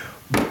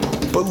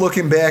 But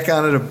looking back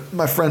on it,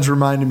 my friends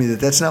reminded me that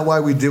that's not why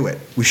we do it.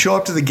 We show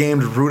up to the game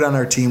to root on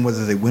our team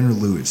whether they win or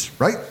lose,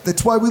 right?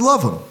 That's why we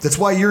love them. That's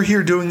why you're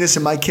here doing this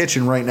in my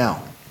kitchen right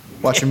now,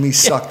 watching me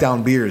suck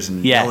down beers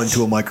and yell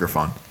into a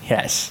microphone.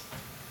 Yes.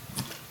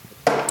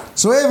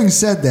 So having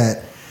said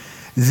that,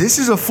 this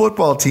is a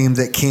football team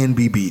that can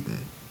be beaten.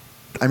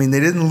 I mean, they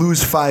didn't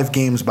lose 5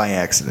 games by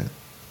accident.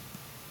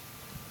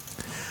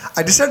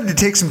 I decided to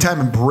take some time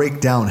and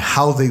break down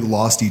how they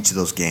lost each of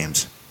those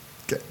games.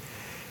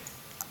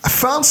 I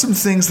found some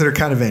things that are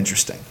kind of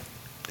interesting.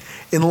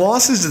 In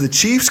losses to the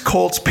Chiefs,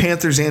 Colts,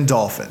 Panthers, and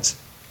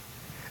Dolphins,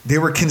 they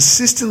were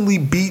consistently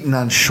beaten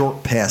on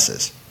short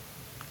passes.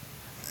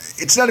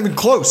 It's not even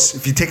close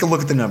if you take a look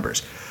at the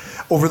numbers.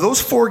 Over those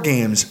 4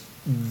 games,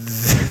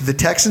 the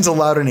Texans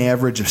allowed an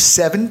average of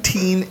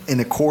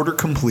 17.25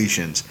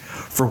 completions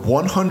for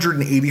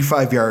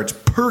 185 yards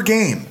per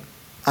game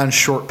on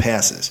short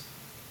passes.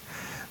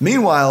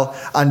 Meanwhile,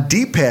 on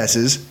deep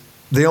passes,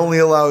 they only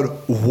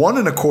allowed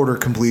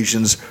 1.25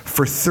 completions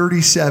for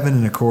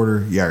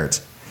 37.25 yards.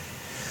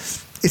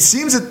 It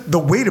seems that the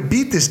way to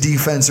beat this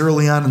defense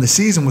early on in the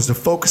season was to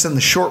focus on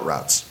the short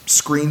routes,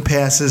 screen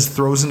passes,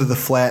 throws into the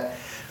flat.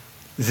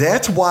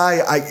 That's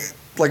why,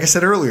 like I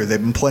said earlier, they've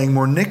been playing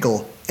more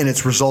nickel, and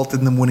it's resulted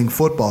in them winning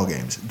football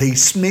games. They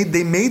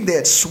made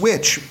that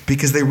switch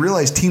because they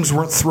realized teams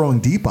weren't throwing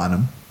deep on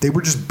them. They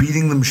were just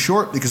beating them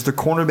short because their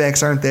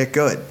cornerbacks aren't that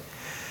good.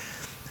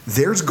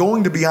 There's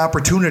going to be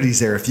opportunities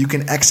there if you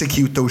can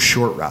execute those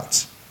short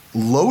routes.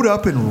 Load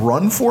up and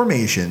run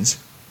formations,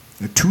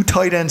 2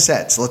 tight end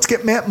sets. Let's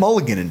get Matt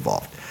Mulligan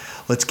involved.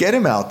 Let's get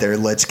him out there.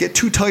 Let's get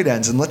 2 tight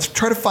ends, and let's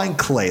try to find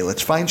Clay.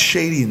 Let's find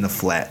Shady in the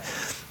flat.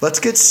 Let's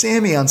get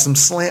Sammy on some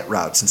slant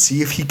routes and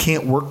see if he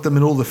can't work the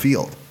middle of the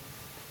field.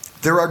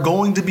 There are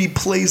going to be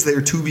plays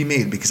there to be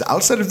made because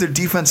outside of their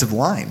defensive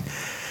line,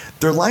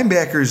 their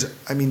linebackers,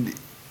 I mean,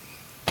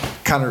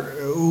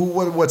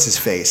 what's his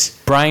face?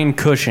 Brian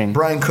Cushing.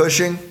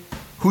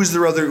 Who's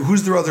their other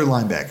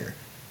linebacker?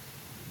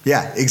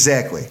 Yeah,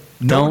 exactly.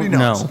 Nobody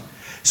knows.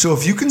 So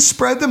if you can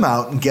spread them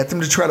out and get them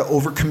to try to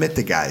overcommit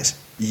the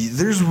guys,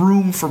 there's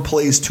room for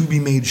plays to be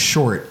made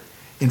short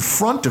in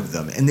front of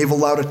them, and they've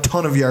allowed a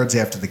ton of yards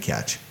after the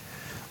catch.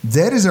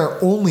 That is our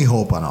only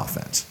hope on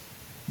offense.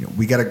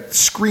 We got to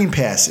screen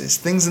passes,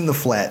 things in the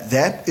flat.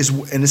 That is,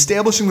 and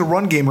establishing the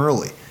run game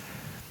early.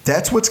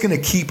 That's what's going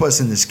to keep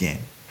us in this game.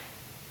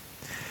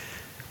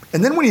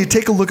 And then when you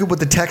take a look at what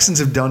the Texans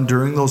have done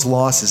during those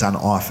losses on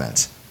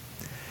offense,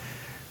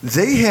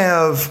 they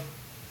have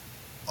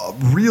a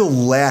real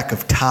lack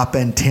of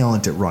top-end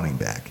talent at running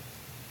back.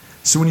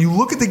 So when you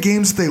look at the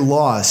games they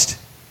lost,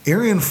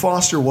 Arian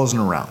Foster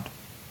wasn't around.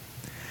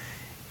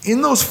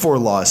 In those 4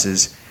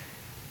 losses,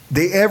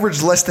 they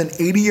averaged less than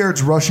 80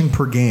 yards rushing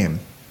per game.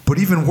 But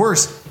even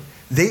worse,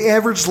 they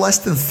averaged less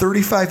than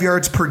 35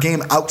 yards per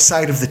game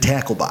outside of the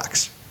tackle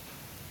box.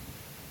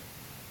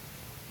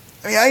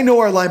 I mean, I know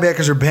our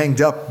linebackers are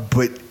banged up,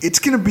 but it's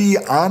going to be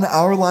on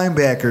our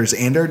linebackers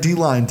and our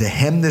D-line to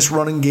hem this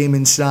running game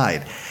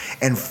inside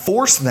and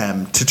force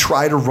them to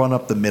try to run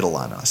up the middle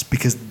on us,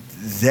 because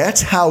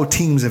that's how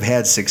teams have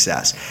had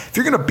success. If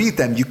you're going to beat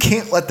them, you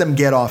can't let them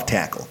get off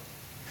tackle.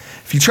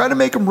 If you try to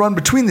make them run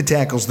between the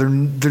tackles,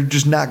 they're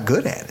just not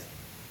good at it.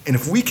 And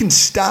if we can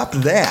stop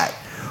that,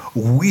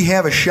 we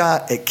have a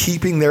shot at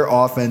keeping their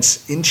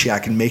offense in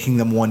check and making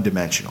them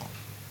one-dimensional.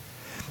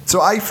 So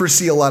I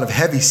foresee a lot of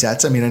heavy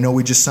sets. I mean, I know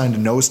we just signed a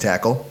nose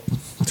tackle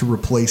to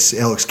replace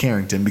Alex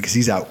Carrington because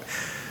he's out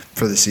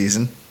for the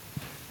season.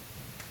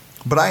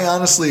 But I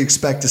honestly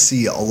expect to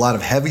see a lot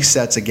of heavy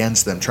sets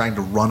against them, trying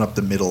to run up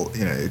the middle,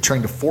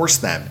 trying to force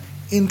them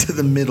into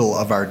the middle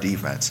of our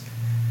defense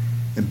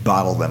and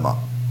bottle them up.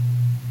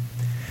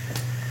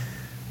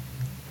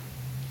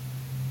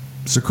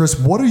 So, Chris,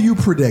 what are you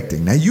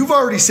predicting? Now, you've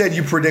already said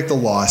you predict a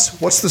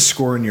loss. What's the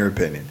score in your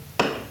opinion?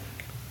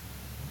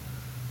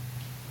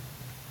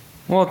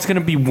 Well, it's going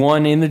to be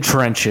one in the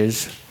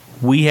trenches.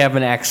 We have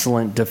an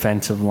excellent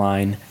defensive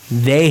line.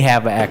 They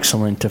have an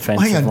excellent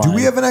defensive line. Do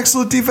we have an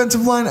excellent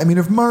defensive line? I mean,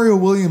 if Mario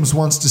Williams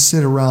wants to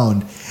sit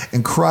around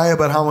and cry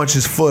about how much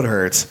his foot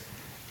hurts,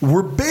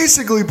 we're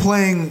basically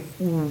playing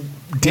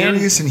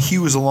Darius and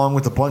Hughes along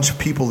with a bunch of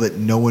people that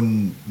no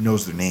one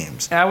knows their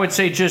names. I would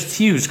say just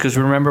Hughes, because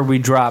remember we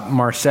dropped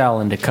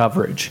Marcel into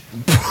coverage.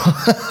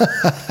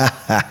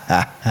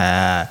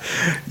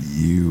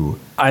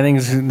 I think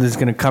this is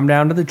going to come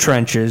down to the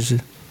trenches.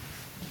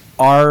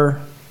 Our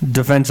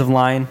defensive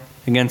line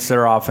against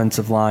their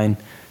offensive line,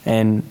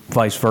 and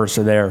vice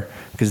versa there,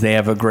 because they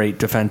have a great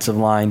defensive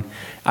line.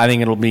 I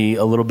think it'll be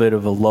a little bit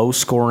of a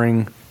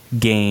low-scoring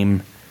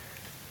game.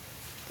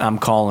 I'm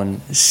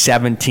calling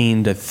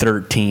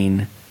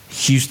 17-13,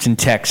 Houston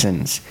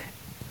Texans,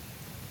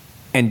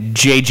 and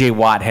J.J.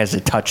 Watt has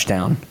a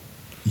touchdown.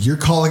 You're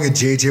calling a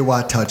J.J.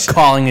 Watt touchdown?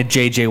 Calling a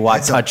J.J.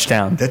 Watt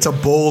touchdown. That's a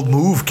bold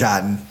move,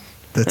 Cotton.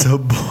 That's a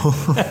bold...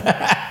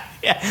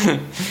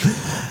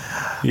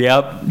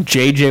 Yep,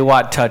 J.J.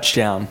 Watt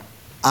touchdown.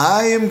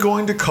 I am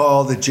going to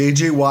call that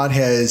J.J. Watt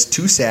has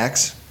 2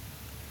 sacks.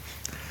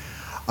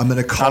 I'm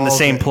going to call... On the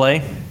same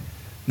play?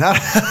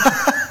 Not...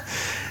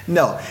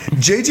 No.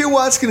 J.J.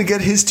 Watt's going to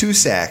get his 2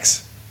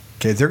 sacks.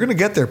 Okay, they're going to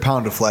get their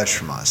pound of flesh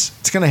from us.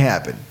 It's going to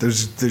happen.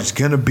 There's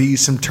going to be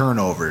some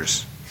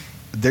turnovers.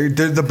 They're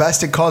the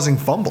best at causing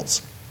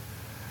fumbles.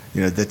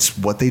 That's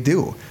what they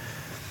do.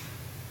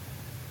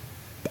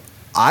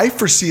 I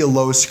foresee a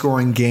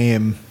low-scoring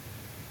game.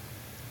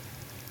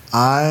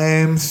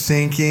 I'm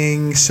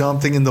thinking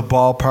something in the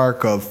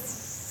ballpark of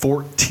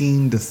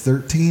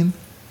 14-13.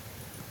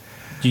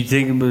 Do you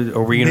think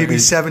are we going to maybe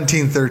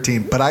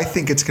 17-13? But I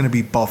think it's going to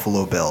be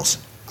Buffalo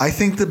Bills. I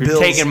think the Bills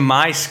taking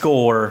my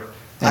score.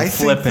 I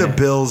think the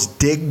Bills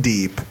dig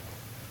deep.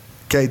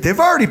 Okay, they've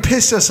already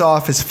pissed us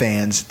off as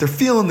fans. They're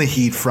feeling the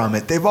heat from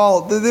it. They've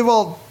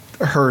all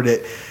heard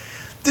it.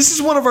 This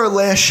is one of our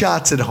last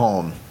shots at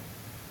home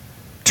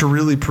to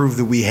really prove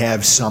that we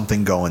have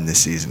something going this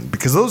season.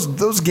 Because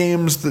those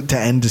games to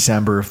end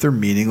December, if they're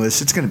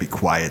meaningless, it's going to be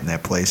quiet in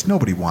that place.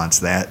 Nobody wants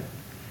that.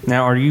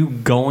 Now, are you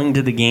going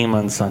to the game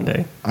on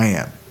Sunday? I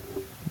am.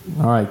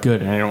 All right,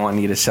 good. I don't want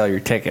you to sell your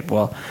ticket.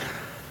 Well,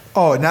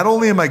 not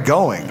only am I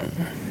going.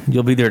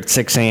 You'll be there at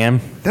 6 a.m.?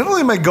 Not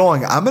only am I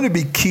going, I'm going to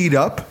be keyed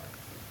up.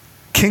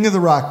 King of the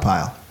Rock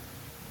Pile.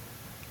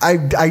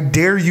 I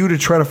dare you to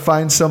try to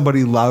find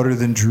somebody louder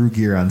than Drew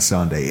Gear on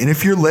Sunday. And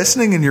if you're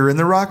listening and you're in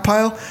the Rock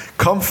Pile,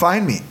 come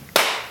find me.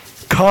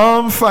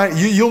 Come find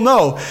you. You'll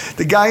know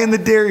the guy in the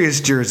Darius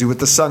jersey with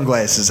the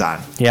sunglasses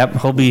on. Yep,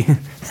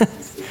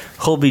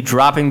 he'll be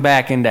dropping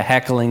back into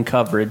heckling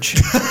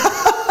coverage.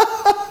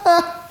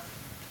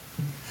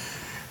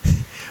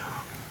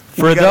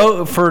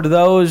 For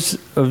those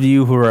of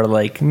you who are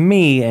like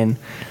me and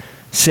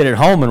sit at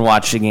home and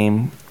watch the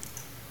game,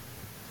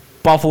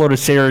 Buffalo to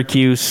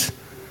Syracuse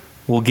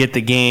will get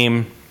the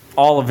game.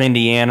 All of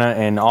Indiana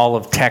and all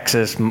of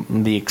Texas,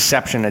 the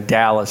exception of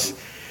Dallas,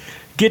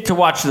 get to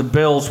watch the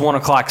Bills 1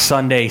 o'clock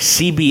Sunday.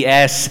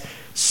 CBS.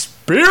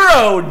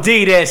 Spiro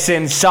Ditas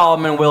and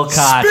Solomon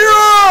Wilcott.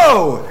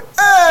 Spiro!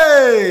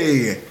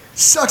 Hey!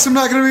 Sucks I'm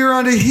not going to be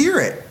around to hear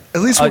it.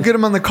 At least we'll get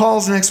him on the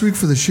calls next week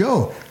for the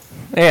show.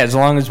 Yeah, as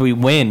long as we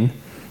win.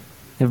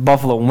 If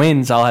Buffalo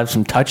wins, I'll have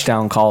some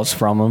touchdown calls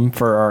from him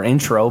for our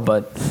intro,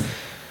 but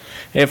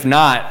If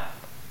not,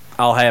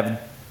 I'll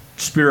have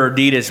Spiro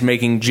Adidas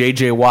making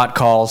J.J. Watt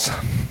calls.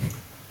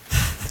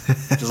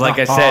 Just like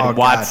I said,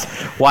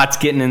 Watt's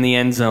getting in the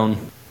end zone.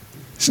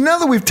 So now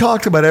that we've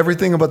talked about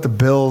everything about the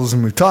Bills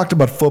and we've talked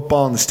about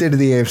football and the state of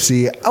the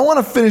AFC, I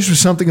want to finish with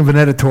something of an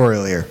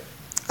editorial here.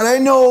 And I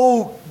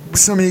know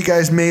some of you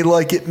guys may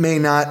like it, may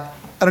not.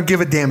 I don't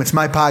give a damn. It's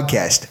my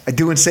podcast. I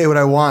do and say what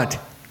I want.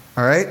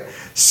 All right?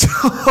 So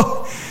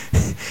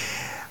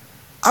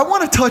I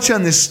want to touch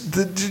on this,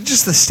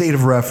 just the state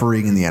of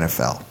refereeing in the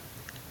NFL.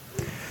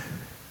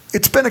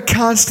 It's been a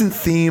constant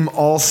theme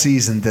all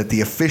season that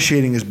the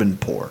officiating has been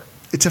poor.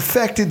 It's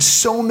affected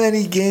so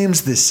many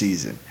games this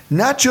season,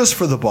 not just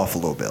for the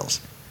Buffalo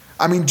Bills.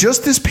 I mean,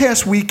 just this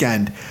past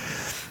weekend,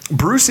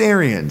 Bruce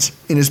Arians,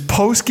 in his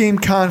post-game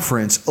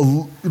conference,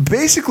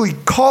 basically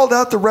called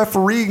out the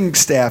refereeing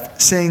staff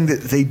saying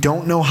that they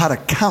don't know how to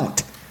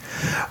count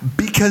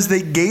because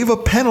they gave a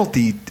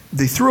penalty.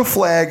 They threw a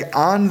flag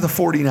on the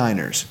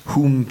 49ers,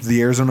 whom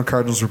the Arizona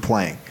Cardinals were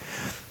playing.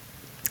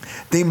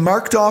 They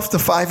marked off the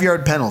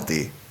 5-yard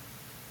penalty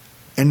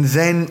and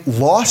then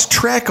lost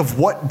track of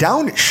what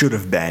down it should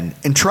have been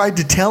and tried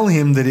to tell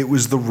him that it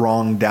was the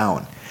wrong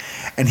down.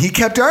 And he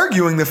kept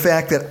arguing the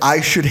fact that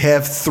I should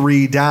have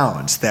 3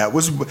 downs.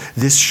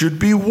 This should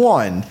be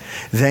 1,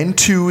 then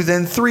 2,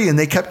 then 3, and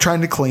they kept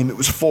trying to claim it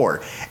was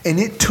 4. And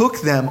it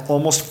took them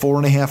almost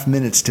 4.5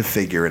 minutes to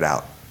figure it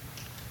out.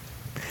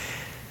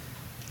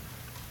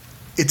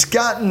 It's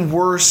gotten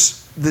worse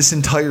this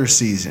entire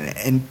season,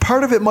 and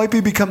part of it might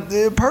be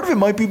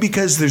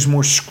because there's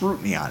more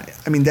scrutiny on it.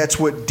 I mean, that's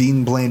what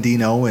Dean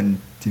Blandino and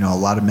a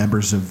lot of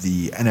members of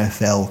the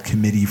NFL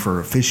Committee for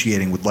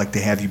Officiating would like to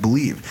have you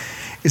believe,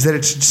 is that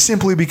it's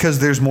simply because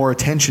there's more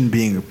attention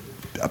being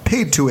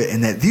paid to it,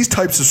 and that these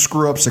types of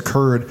screw-ups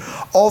occurred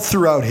all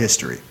throughout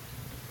history.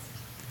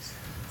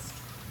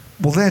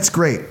 Well, that's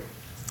great,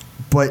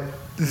 but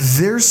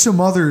there's some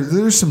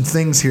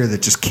things here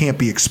that just can't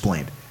be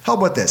explained. How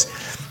about this?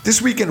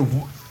 This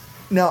weekend.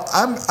 Now,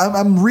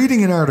 I'm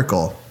reading an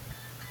article.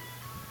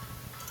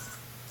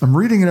 I'm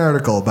reading an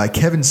article by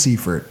Kevin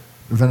Seifert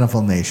of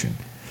NFL Nation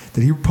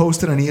that he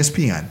posted on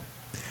ESPN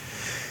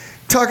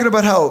talking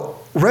about how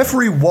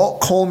referee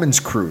Walt Coleman's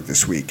crew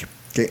this week,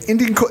 okay,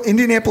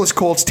 Indianapolis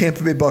Colts,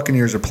 Tampa Bay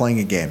Buccaneers are playing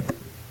a game.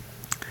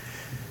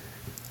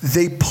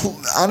 They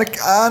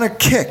on a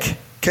kick,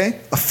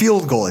 okay, a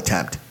field goal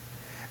attempt.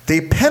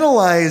 They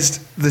penalized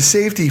the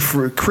safety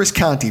for Chris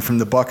Conte from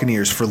the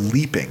Buccaneers for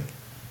leaping,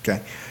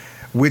 okay.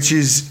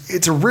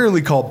 It's a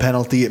rarely called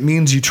penalty. It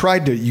means you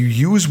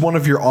use one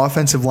of your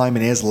offensive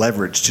linemen as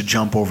leverage to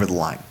jump over the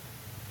line,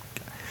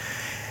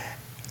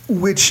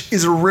 which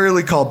is a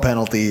rarely called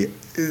penalty.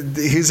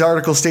 His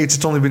article states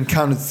it's only been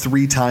counted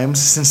 3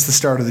 times since the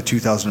start of the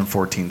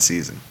 2014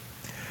 season.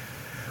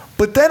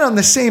 But then on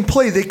the same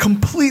play, they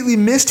completely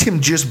missed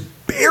him just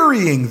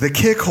burying the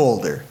kick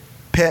holder,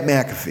 Pat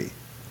McAfee.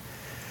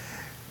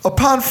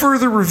 Upon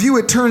further review,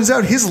 it turns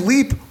out his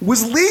leap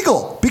was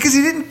legal because he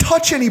didn't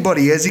touch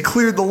anybody as he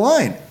cleared the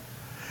line.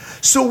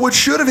 So what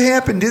should have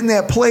happened in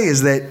that play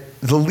is that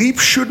the leap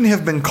shouldn't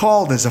have been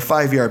called as a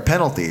 5-yard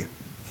penalty.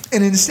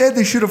 And instead,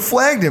 they should have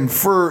flagged him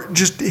for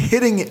just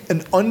hitting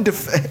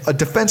a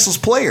defenseless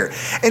player.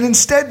 And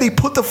instead, they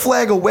put the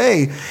flag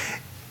away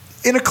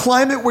in a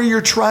climate where you're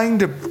trying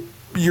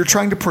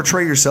to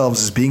portray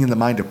yourselves as being in the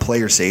mind of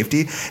player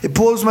safety. It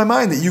blows my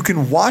mind that you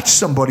can watch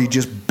somebody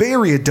just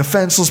bury a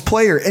defenseless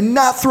player and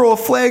not throw a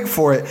flag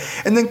for it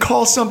and then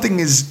call something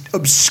as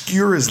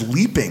obscure as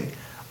leaping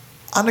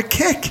on a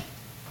kick.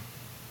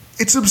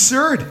 It's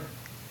absurd.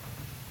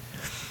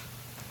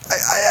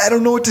 I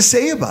don't know what to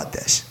say about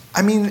this.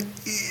 I mean,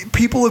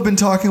 people have been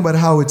talking about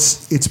how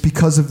it's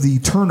because of the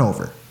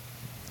turnover.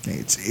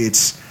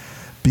 It's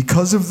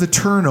because of the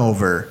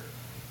turnover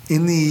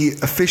in the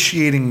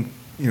officiating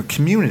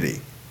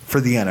community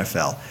for the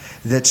NFL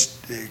that's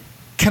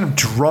kind of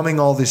drumming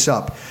all this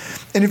up.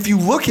 And if you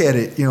look at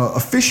it,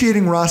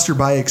 officiating roster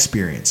by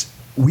experience,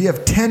 we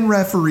have 10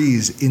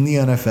 referees in the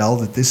NFL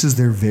that this is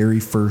their very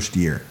first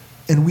year.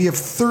 And we have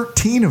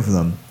 13 of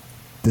them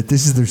that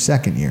this is their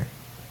second year.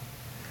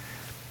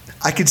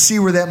 I could see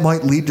where that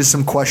might lead to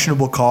some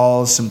questionable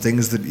calls, some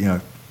things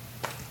that,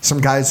 some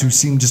guys who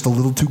seem just a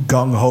little too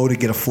gung-ho to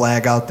get a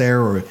flag out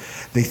there, or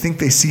they think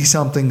they see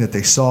something that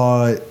they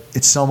saw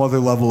at some other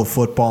level of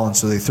football, and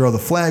so they throw the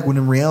flag, when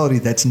in reality,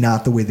 that's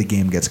not the way the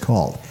game gets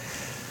called.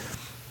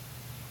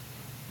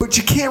 But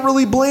you can't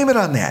really blame it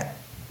on that,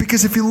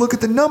 because if you look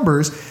at the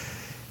numbers,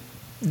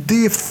 they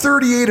have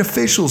 38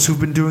 officials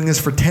who've been doing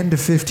this for 10 to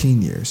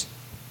 15 years,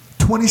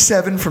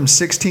 27 from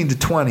 16 to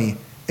 20,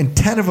 and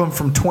 10 of them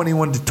from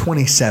 21 to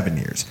 27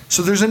 years.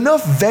 So there's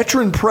enough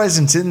veteran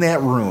presence in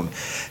that room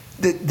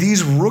that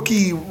these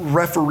rookie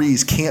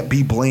referees can't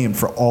be blamed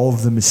for all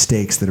of the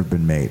mistakes that have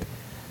been made.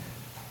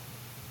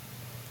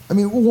 I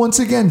mean, once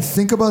again,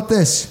 think about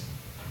this.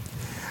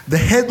 The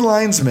head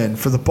linesman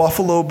for the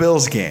Buffalo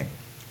Bills game,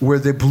 where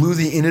they blew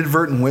the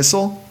inadvertent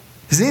whistle,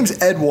 his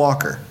name's Ed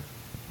Walker.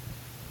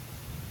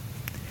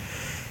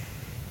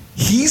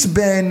 He's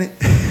been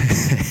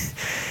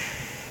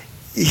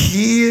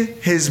He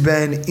has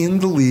been in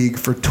the league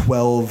for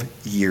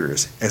 12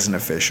 years as an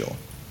official.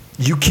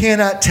 You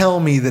cannot tell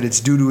me that it's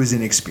due to his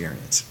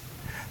inexperience.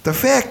 The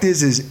fact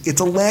is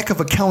it's a lack of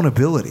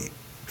accountability.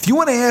 If you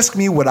want to ask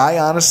me what I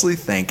honestly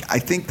think, I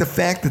think the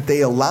fact that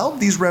they allowed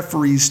these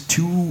referees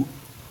to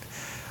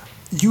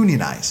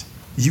unionize.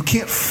 You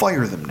can't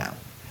fire them now.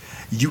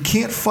 You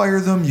can't fire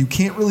them. You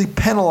can't really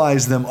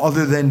penalize them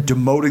other than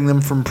demoting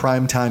them from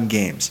primetime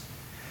games.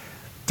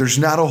 There's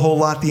not a whole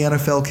lot the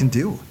NFL can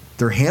do.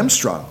 They're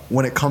hamstrung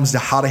when it comes to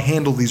how to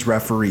handle these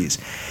referees.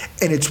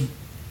 And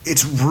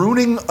it's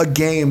ruining a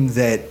game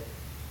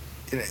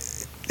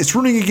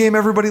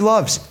everybody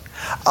loves.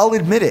 I'll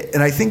admit it,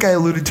 and I think I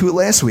alluded to it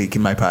last week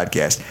in my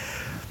podcast.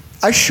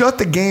 I shut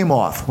the game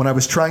off when I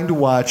was trying to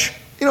watch,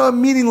 a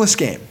meaningless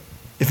game.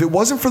 If it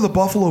wasn't for the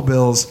Buffalo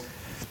Bills,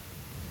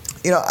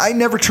 I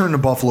never turn the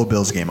Buffalo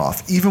Bills game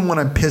off, even when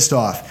I'm pissed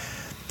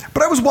off.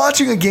 But I was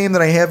watching a game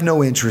that I have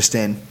no interest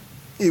in.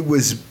 It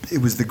was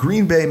the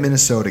Green Bay,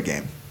 Minnesota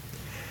game.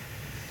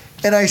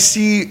 And I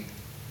see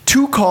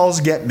two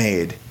calls get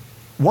made.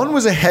 One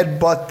was a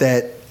headbutt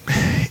that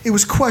it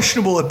was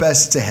questionable at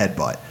best. It's a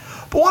headbutt.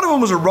 But one of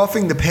them was a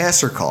roughing the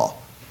passer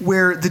call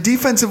where the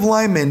defensive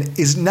lineman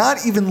is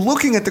not even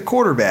looking at the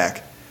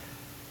quarterback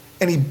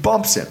and he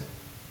bumps him.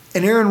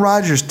 And Aaron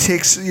Rodgers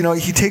takes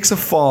a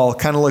fall,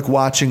 kind of like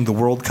watching the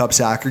World Cup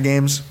soccer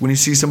games when you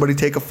see somebody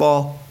take a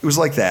fall. It was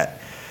like that.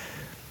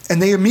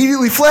 And they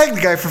immediately flagged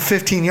the guy for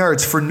 15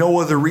 yards for no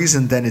other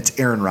reason than it's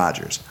Aaron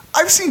Rodgers.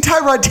 I've seen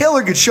Tyrod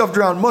Taylor get shoved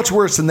around much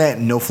worse than that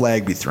and no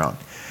flag be thrown.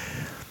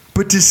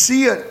 But to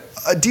see a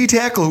D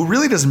tackle who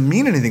really doesn't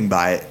mean anything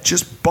by it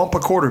just bump a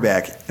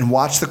quarterback and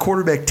watch the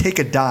quarterback take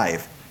a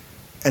dive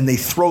and they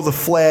throw the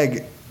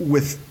flag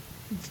with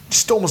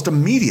just almost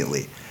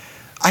immediately,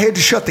 I had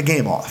to shut the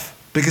game off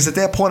because at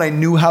that point I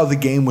knew how the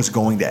game was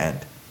going to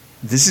end.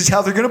 This is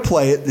how they're going to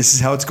play it. This is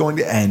how it's going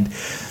to end.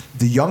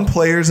 The young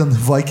players on the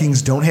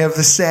Vikings don't have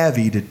the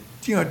savvy to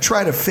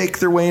try to fake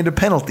their way into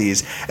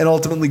penalties, and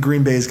ultimately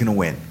Green Bay is going to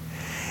win.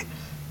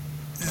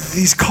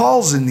 These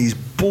calls and these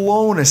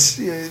blown,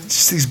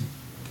 the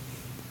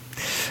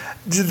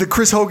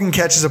Chris Hogan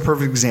catch is a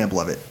perfect example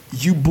of it.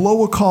 You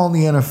blow a call in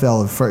the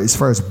NFL as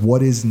far as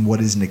what is and what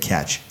isn't a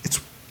catch.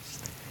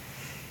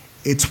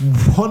 It's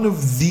one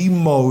of the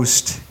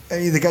most.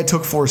 The guy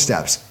took 4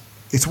 steps.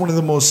 It's one of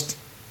the most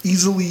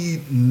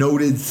easily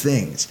noted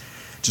things.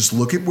 Just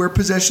look at where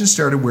possession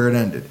started, where it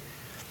ended,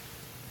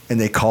 and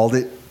they called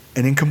it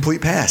an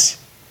incomplete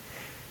pass.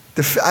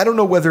 I don't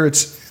know whether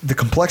it's the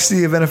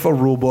complexity of NFL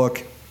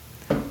rulebook,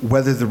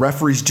 whether the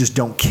referees just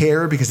don't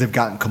care because they've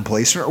gotten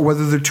complacent, or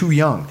whether they're too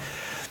young.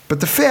 But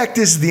the fact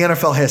is the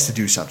NFL has to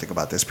do something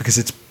about this because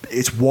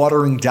it's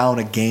watering down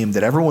a game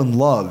that everyone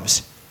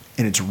loves,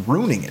 and it's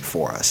ruining it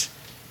for us.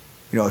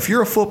 If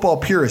you're a football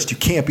purist, you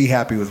can't be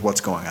happy with what's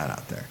going on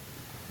out there.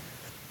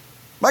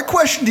 My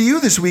question to you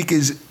this week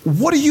is,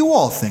 what do you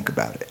all think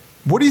about it?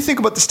 What do you think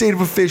about the state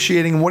of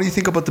officiating, and what do you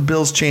think about the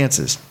Bills'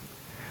 chances?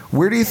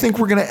 Where do you think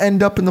we're going to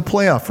end up in the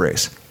playoff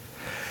race?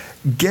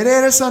 Get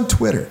at us on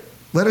Twitter.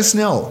 Let us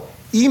know.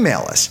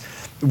 Email us.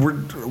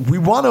 We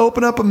want to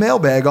open up a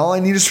mailbag. All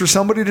I need is for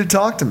somebody to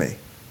talk to me.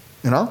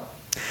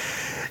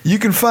 You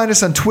can find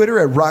us on Twitter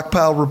at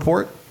Rockpile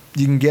Report.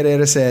 You can get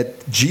at us at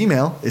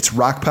Gmail. It's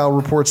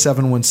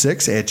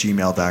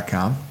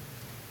rockpilereport716@gmail.com.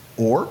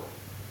 Or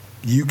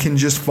you can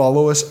just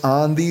follow us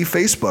on the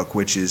Facebook,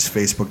 which is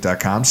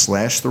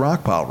facebook.com/The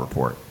Rockpile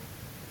Report.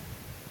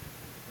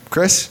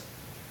 Chris,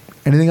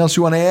 anything else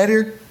you want to add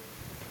here?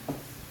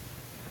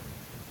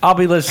 I'll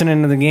be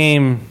listening to the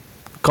game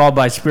called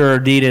by Spiro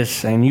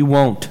Ditas, and you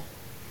won't.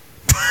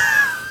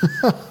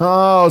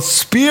 Oh,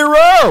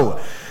 Spiro!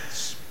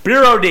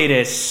 Spiro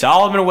Ditas,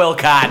 Solomon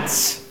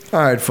Wilcots.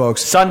 All right,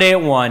 folks. Sunday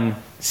at 1,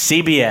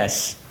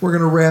 CBS. We're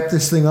going to wrap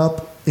this thing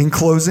up. In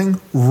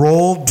closing,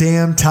 roll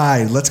damn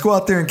tide. Let's go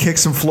out there and kick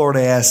some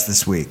Florida ass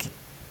this week.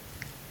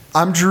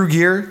 I'm Drew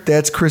Gear.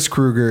 That's Chris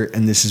Kruger,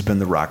 and this has been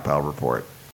the Rockpile Report.